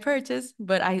this guy purchased,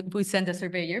 but we sent a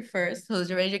surveyor first. So the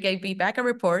surveyor gave me back a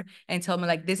report and told me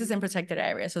like, this is in protected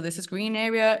area. So this is green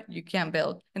area. You can't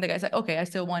build. And the guy's like, okay, I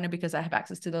still want it because I have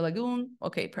access to the lagoon.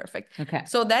 Okay, perfect. Okay.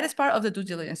 So that is part of the due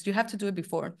diligence. You have to do it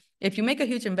before. If you make a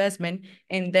huge investment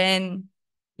and then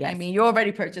I mean, you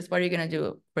already purchased. What are you going to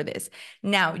do for this?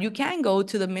 Now, you can go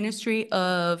to the Ministry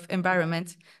of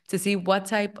Environment to see what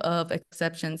type of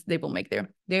exceptions they will make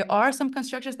there. There are some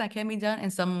constructions that can be done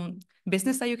and some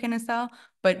business that you can install,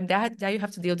 but that you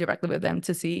have to deal directly with them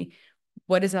to see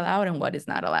what is allowed and what is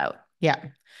not allowed. Yeah.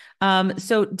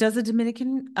 So does a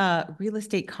Dominican real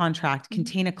estate contract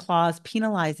contain a clause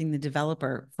penalizing the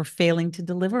developer for failing to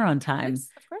deliver on time? Yes,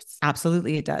 of course.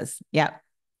 Absolutely, it does. Yeah.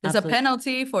 There's a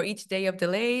penalty for each day of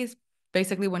delays,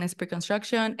 basically when it's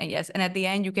pre-construction. And yes, and at the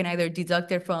end, you can either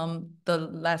deduct it from the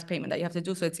last payment that you have to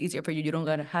do. So it's easier for you. You don't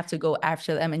gotta have to go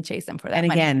after them and chase them for that money.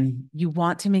 And again, you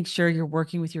want to make sure you're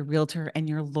working with your realtor and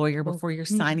your lawyer before you're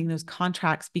signing those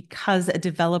contracts because a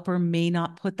developer may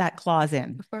not put that clause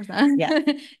in. Of course not. Yeah.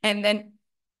 And then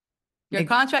the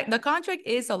contract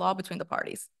is a law between the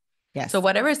parties. Yes. So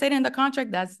whatever is stated in the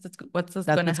contract, that's what's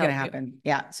going to happen.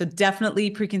 Yeah. So definitely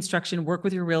pre-construction, work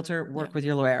with your realtor, work with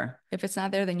your lawyer. If it's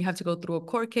not there, then you have to go through a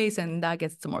court case and that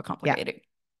gets more complicated. Yeah.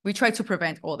 We try to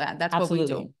prevent all that. That's what we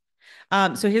do.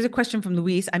 So here's a question from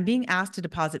Luis. I'm being asked to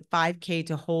deposit 5K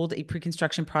to hold a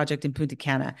pre-construction project in Punta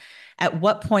Cana. At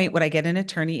what point would I get an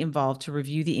attorney involved to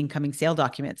review the incoming sale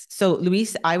documents? So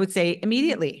Luis, I would say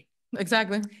immediately.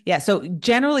 Exactly. Yeah. So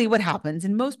generally what happens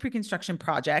in most pre-construction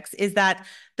projects is that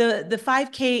the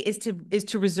 5K is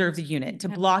to reserve the unit, to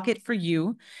block it for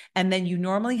you. And then you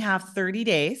normally have 30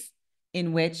 days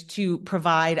in which to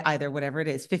provide either whatever it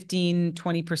is, 15,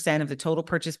 20% of the total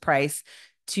purchase price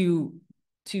to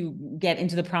get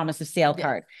into the promise of sale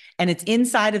part. And it's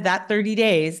inside of that 30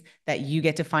 days that you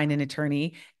get to find an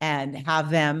attorney and have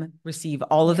them receive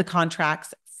all of the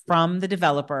contracts from the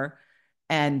developer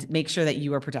and make sure that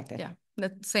you are protected. Yeah,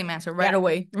 the same answer right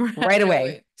away. Right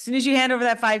away. As soon as you hand over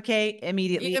that 5K,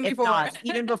 immediately,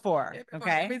 even before.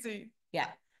 Okay. Yeah.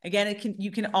 Again,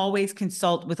 you can always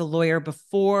consult with a lawyer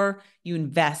before you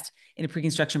invest in a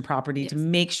pre-construction property to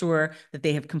make sure that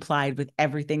they have complied with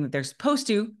everything that they're supposed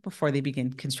to before they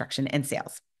begin construction and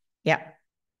sales. Yeah.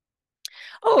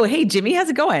 Oh, hey, Jimmy, how's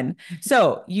it going?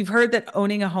 So you've heard that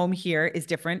owning a home here is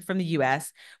different from the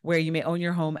US, where you may own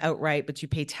your home outright, but you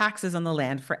pay taxes on the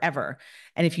land forever.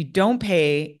 And if you don't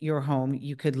pay your home,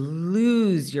 you could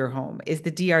lose your home. Is the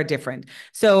DR different?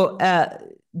 So,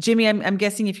 Jimmy, I'm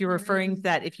guessing if you're referring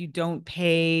that if you don't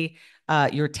pay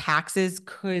your taxes,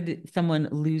 could someone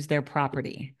lose their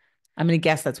property? I'm going to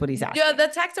guess that's what he's asking. Yeah, the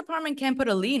tax department can put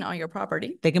a lien on your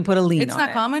property. They can put a lien on it. It's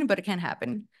not common, but it can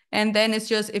happen. And then it's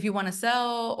just if you want to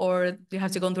sell or you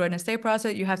have to go through an estate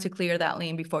process, you have to clear that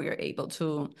lien before you're able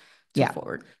to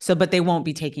forward. So, but they won't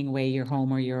be taking away your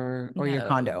home or your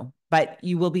condo, but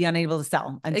you will be unable to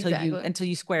sell until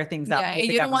you square things up. Yeah, and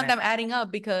you don't want them adding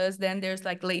up because then there's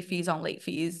like late fees on late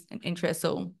fees and interest.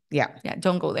 So yeah,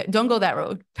 don't go there. Don't go that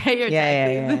road. Pay your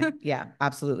taxes. Yeah,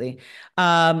 absolutely.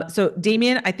 So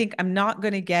Damien, I think I'm not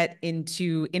going to get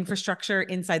into infrastructure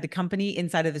inside the company,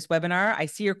 inside of this webinar. I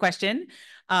see your question,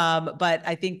 but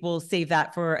I think we'll save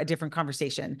that for a different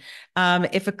conversation.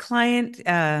 If a client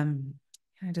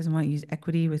doesn't want to use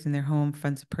equity within their home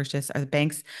funds of purchase, are the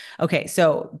banks okay?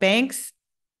 So banks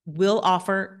will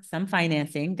offer some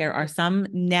financing. There are some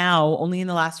now, only in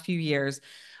the last few years.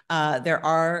 There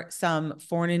are some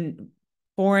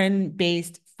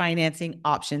foreign-based financing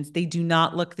options. They do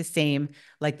not look the same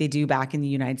like they do back in the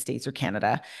United States or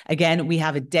Canada. Again, we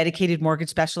have a dedicated mortgage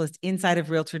specialist inside of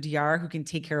RealtorDR who can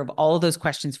take care of all of those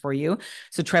questions for you.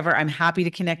 So Trevor, I'm happy to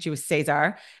connect you with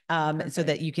Cesar so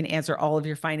that you can answer all of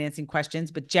your financing questions.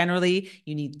 But generally,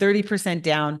 you need 30%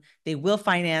 down. They will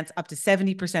finance up to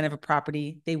 70% of a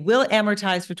property. They will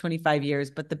amortize for 25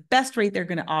 years, but the best rate they're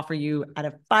going to offer you at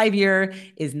a 5-year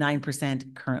is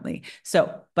 9% currently.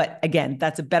 So, but again,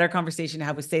 that's a better conversation to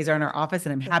have with Cesar in our office,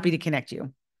 and I'm happy to connect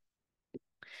you.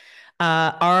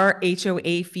 Are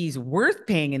HOA fees worth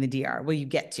paying in the DR? Well, you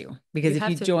get to, because if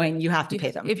you join, you have to pay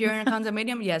them. If you're in a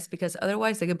condominium, yes, because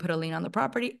otherwise they can put a lien on the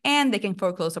property and they can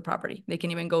foreclose the property. They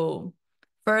can even go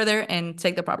further and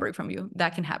take the property from you.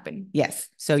 That can happen. Yes.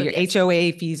 So your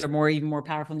HOA fees are even more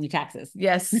powerful than your taxes.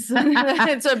 Yes.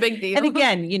 It's a big deal. And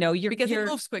again, because it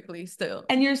moves quickly still.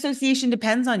 And your association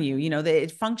depends on you.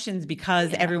 It functions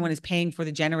because everyone is paying for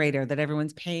the generator, that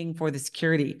everyone's paying for the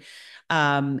security.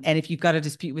 And if you've got a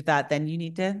dispute with that, then you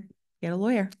need to get a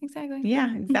lawyer. Exactly.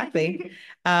 Yeah, exactly.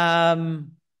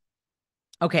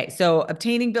 Okay. So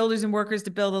obtaining builders and workers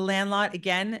to build a land lot,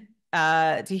 again,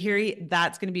 Tahiri,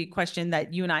 that's going to be a question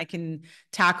that you and I can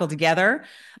tackle together.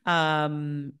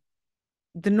 The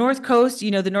North Coast,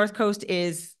 the North Coast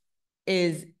is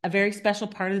a very special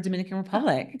part of the Dominican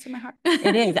Republic. It's in my heart.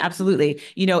 It is, absolutely.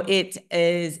 It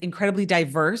is incredibly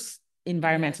diverse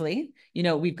environmentally.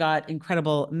 We've got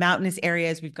incredible mountainous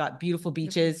areas. We've got beautiful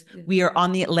beaches. We are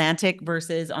on the Atlantic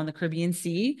versus on the Caribbean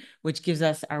Sea, which gives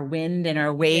us our wind and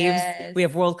our waves. Yes. We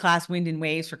have world-class wind and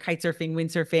waves for kite surfing,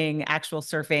 windsurfing, actual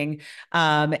surfing.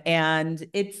 And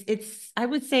it's, I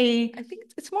would say, I think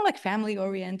it's more like family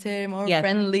oriented, more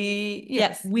friendly.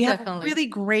 Yes. We have really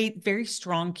great, very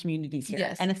strong communities here.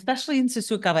 Yes. And especially in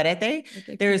Sosua,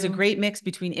 Cabarete, there is a great mix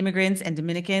between immigrants and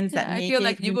Dominicans that make it I feel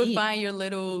like you would find your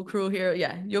little crew here.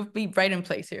 Yeah. You'll be right in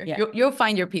place here. Yeah. You'll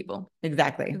find your people.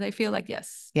 Exactly. They feel like,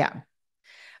 yes. Yeah.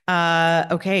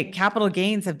 Okay. Capital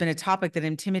gains have been a topic that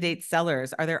intimidates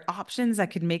sellers. Are there options that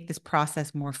could make this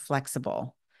process more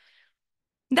flexible?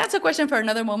 That's a question for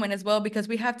another moment as well, because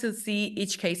we have to see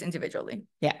each case individually.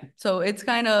 Yeah. So it's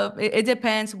it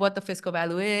depends what the fiscal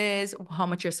value is, how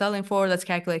much you're selling for. Let's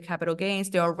calculate capital gains.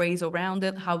 There are ways around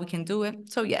it, how we can do it.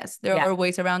 So yes, there are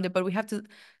ways around it, but we have to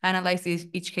analyze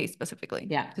each case specifically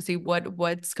to see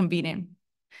what's convenient.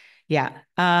 Yeah.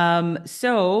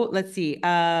 So let's see.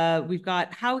 We've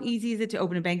got, how easy is it to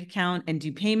open a bank account and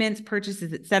do payments,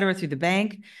 purchases, et cetera, through the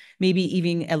bank, maybe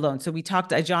even a loan? So we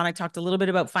talked, John, I talked a little bit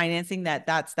about financing.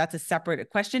 That's a separate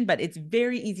question, but it's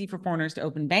very easy for foreigners to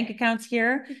open bank accounts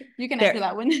here. You can answer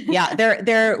that one.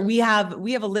 We have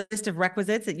a list of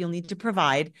requisites that you'll need to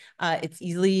provide. It's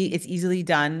easily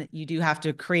done. You do have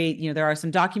to create, there are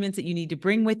some documents that you need to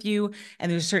bring with you,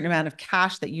 and there's a certain amount of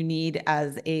cash that you need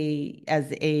as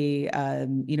a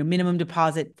minimum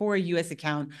deposit for a US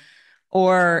account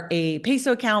or a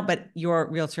peso account, but your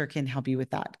realtor can help you with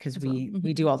that because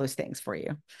we do all those things for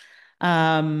you.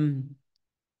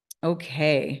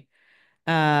 Okay.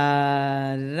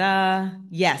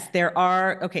 Yes, there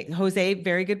are. Okay, Jose,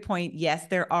 very good point. Yes,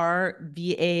 there are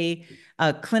VA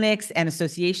clinics and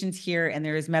associations here, and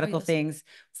there is medical things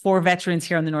for veterans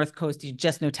here on the North Coast. You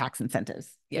just no tax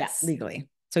incentives. Yes, legally.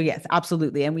 So yes,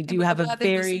 absolutely. And we do have a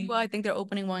very, I think they're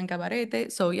opening one in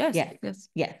Cabarete. So yes,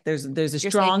 yes. There's a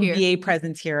You're strong safe here. VA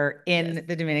presence here in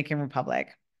the Dominican Republic.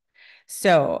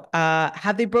 So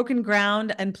have they broken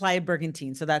ground in Playa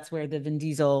Bergantin? So that's where the Vin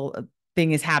Diesel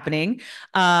thing is happening.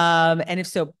 And if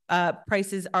so,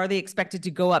 prices, are they expected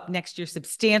to go up next year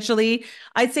substantially?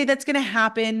 I'd say that's going to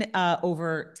happen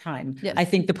over time. Yes. I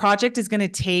think the project is going to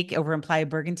take, over in Playa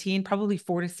Bergantin, probably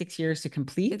 4 to 6 years to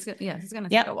complete. It's going to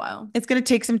take a while. It's going to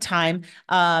take some time.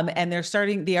 And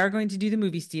they are going to do the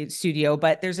movie studio,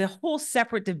 but there's a whole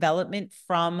separate development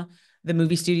from the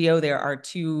movie studio. There are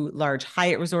 2 large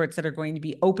Hyatt resorts that are going to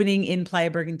be opening in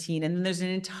Playa Bergantin. And then there's an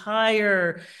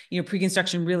entire,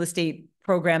 pre-construction real estate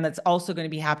program that's also going to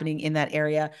be happening in that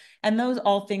area. And those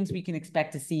all things we can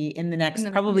expect to see in the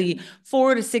next probably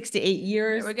 4 to 6 to 8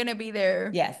 years. Yeah, we're going to be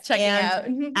there. Yes. Checking out.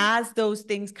 As those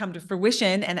things come to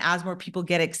fruition and as more people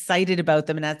get excited about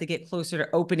them and as they get closer to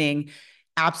opening,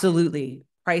 absolutely,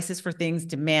 prices for things,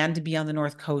 demand to be on the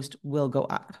North Coast will go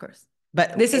up. Of course.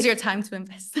 But this is your time to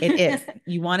invest. It is.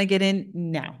 You want to get in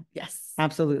now. Yes.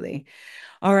 Absolutely.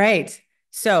 All right.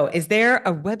 So is there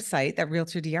a website that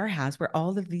RealtorDR has where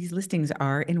all of these listings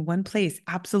are in one place?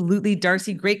 Absolutely,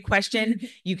 Darcy. Great question.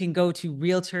 You can go to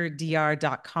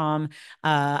RealtorDR.com.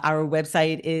 Our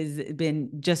website is been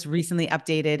just recently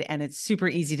updated and it's super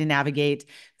easy to navigate.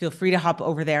 Feel free to hop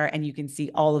over there and you can see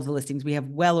all of the listings. We have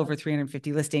well over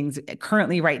 350 listings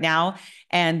currently right now.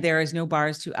 And there is no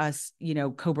bars to us,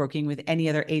 co-broking with any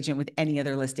other agent with any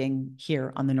other listing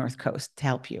here on the North Coast to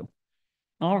help you.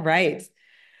 All right.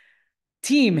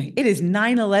 Team, it is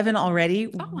 9/11 already.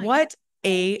 What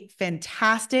a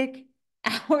fantastic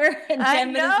hour and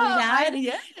 10 minutes we had.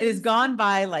 It has gone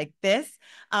by like this.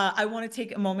 I want to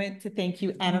take a moment to thank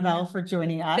you, Anabel, for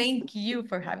joining us. Thank you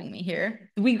for having me here.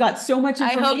 We got so much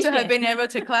information. I hope to have been able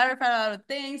to clarify a lot of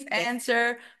things,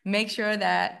 answer, make sure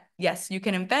that, yes, you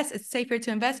can invest. It's safer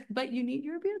to invest, but you need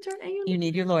your realtor and you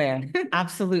need your lawyer.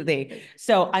 Absolutely.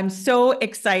 So I'm so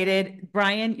excited.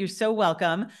 Brian, you're so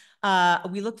welcome.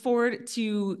 We look forward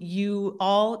to you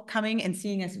all coming and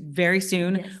seeing us very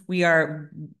soon. Yes. We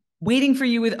are waiting for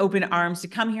you with open arms to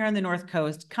come here on the North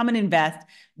Coast, come and invest,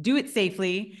 do it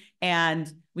safely. And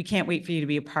we can't wait for you to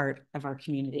be a part of our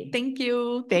community. Thank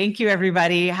you. Thank you,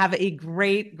 everybody. Have a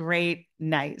great, great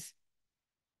night.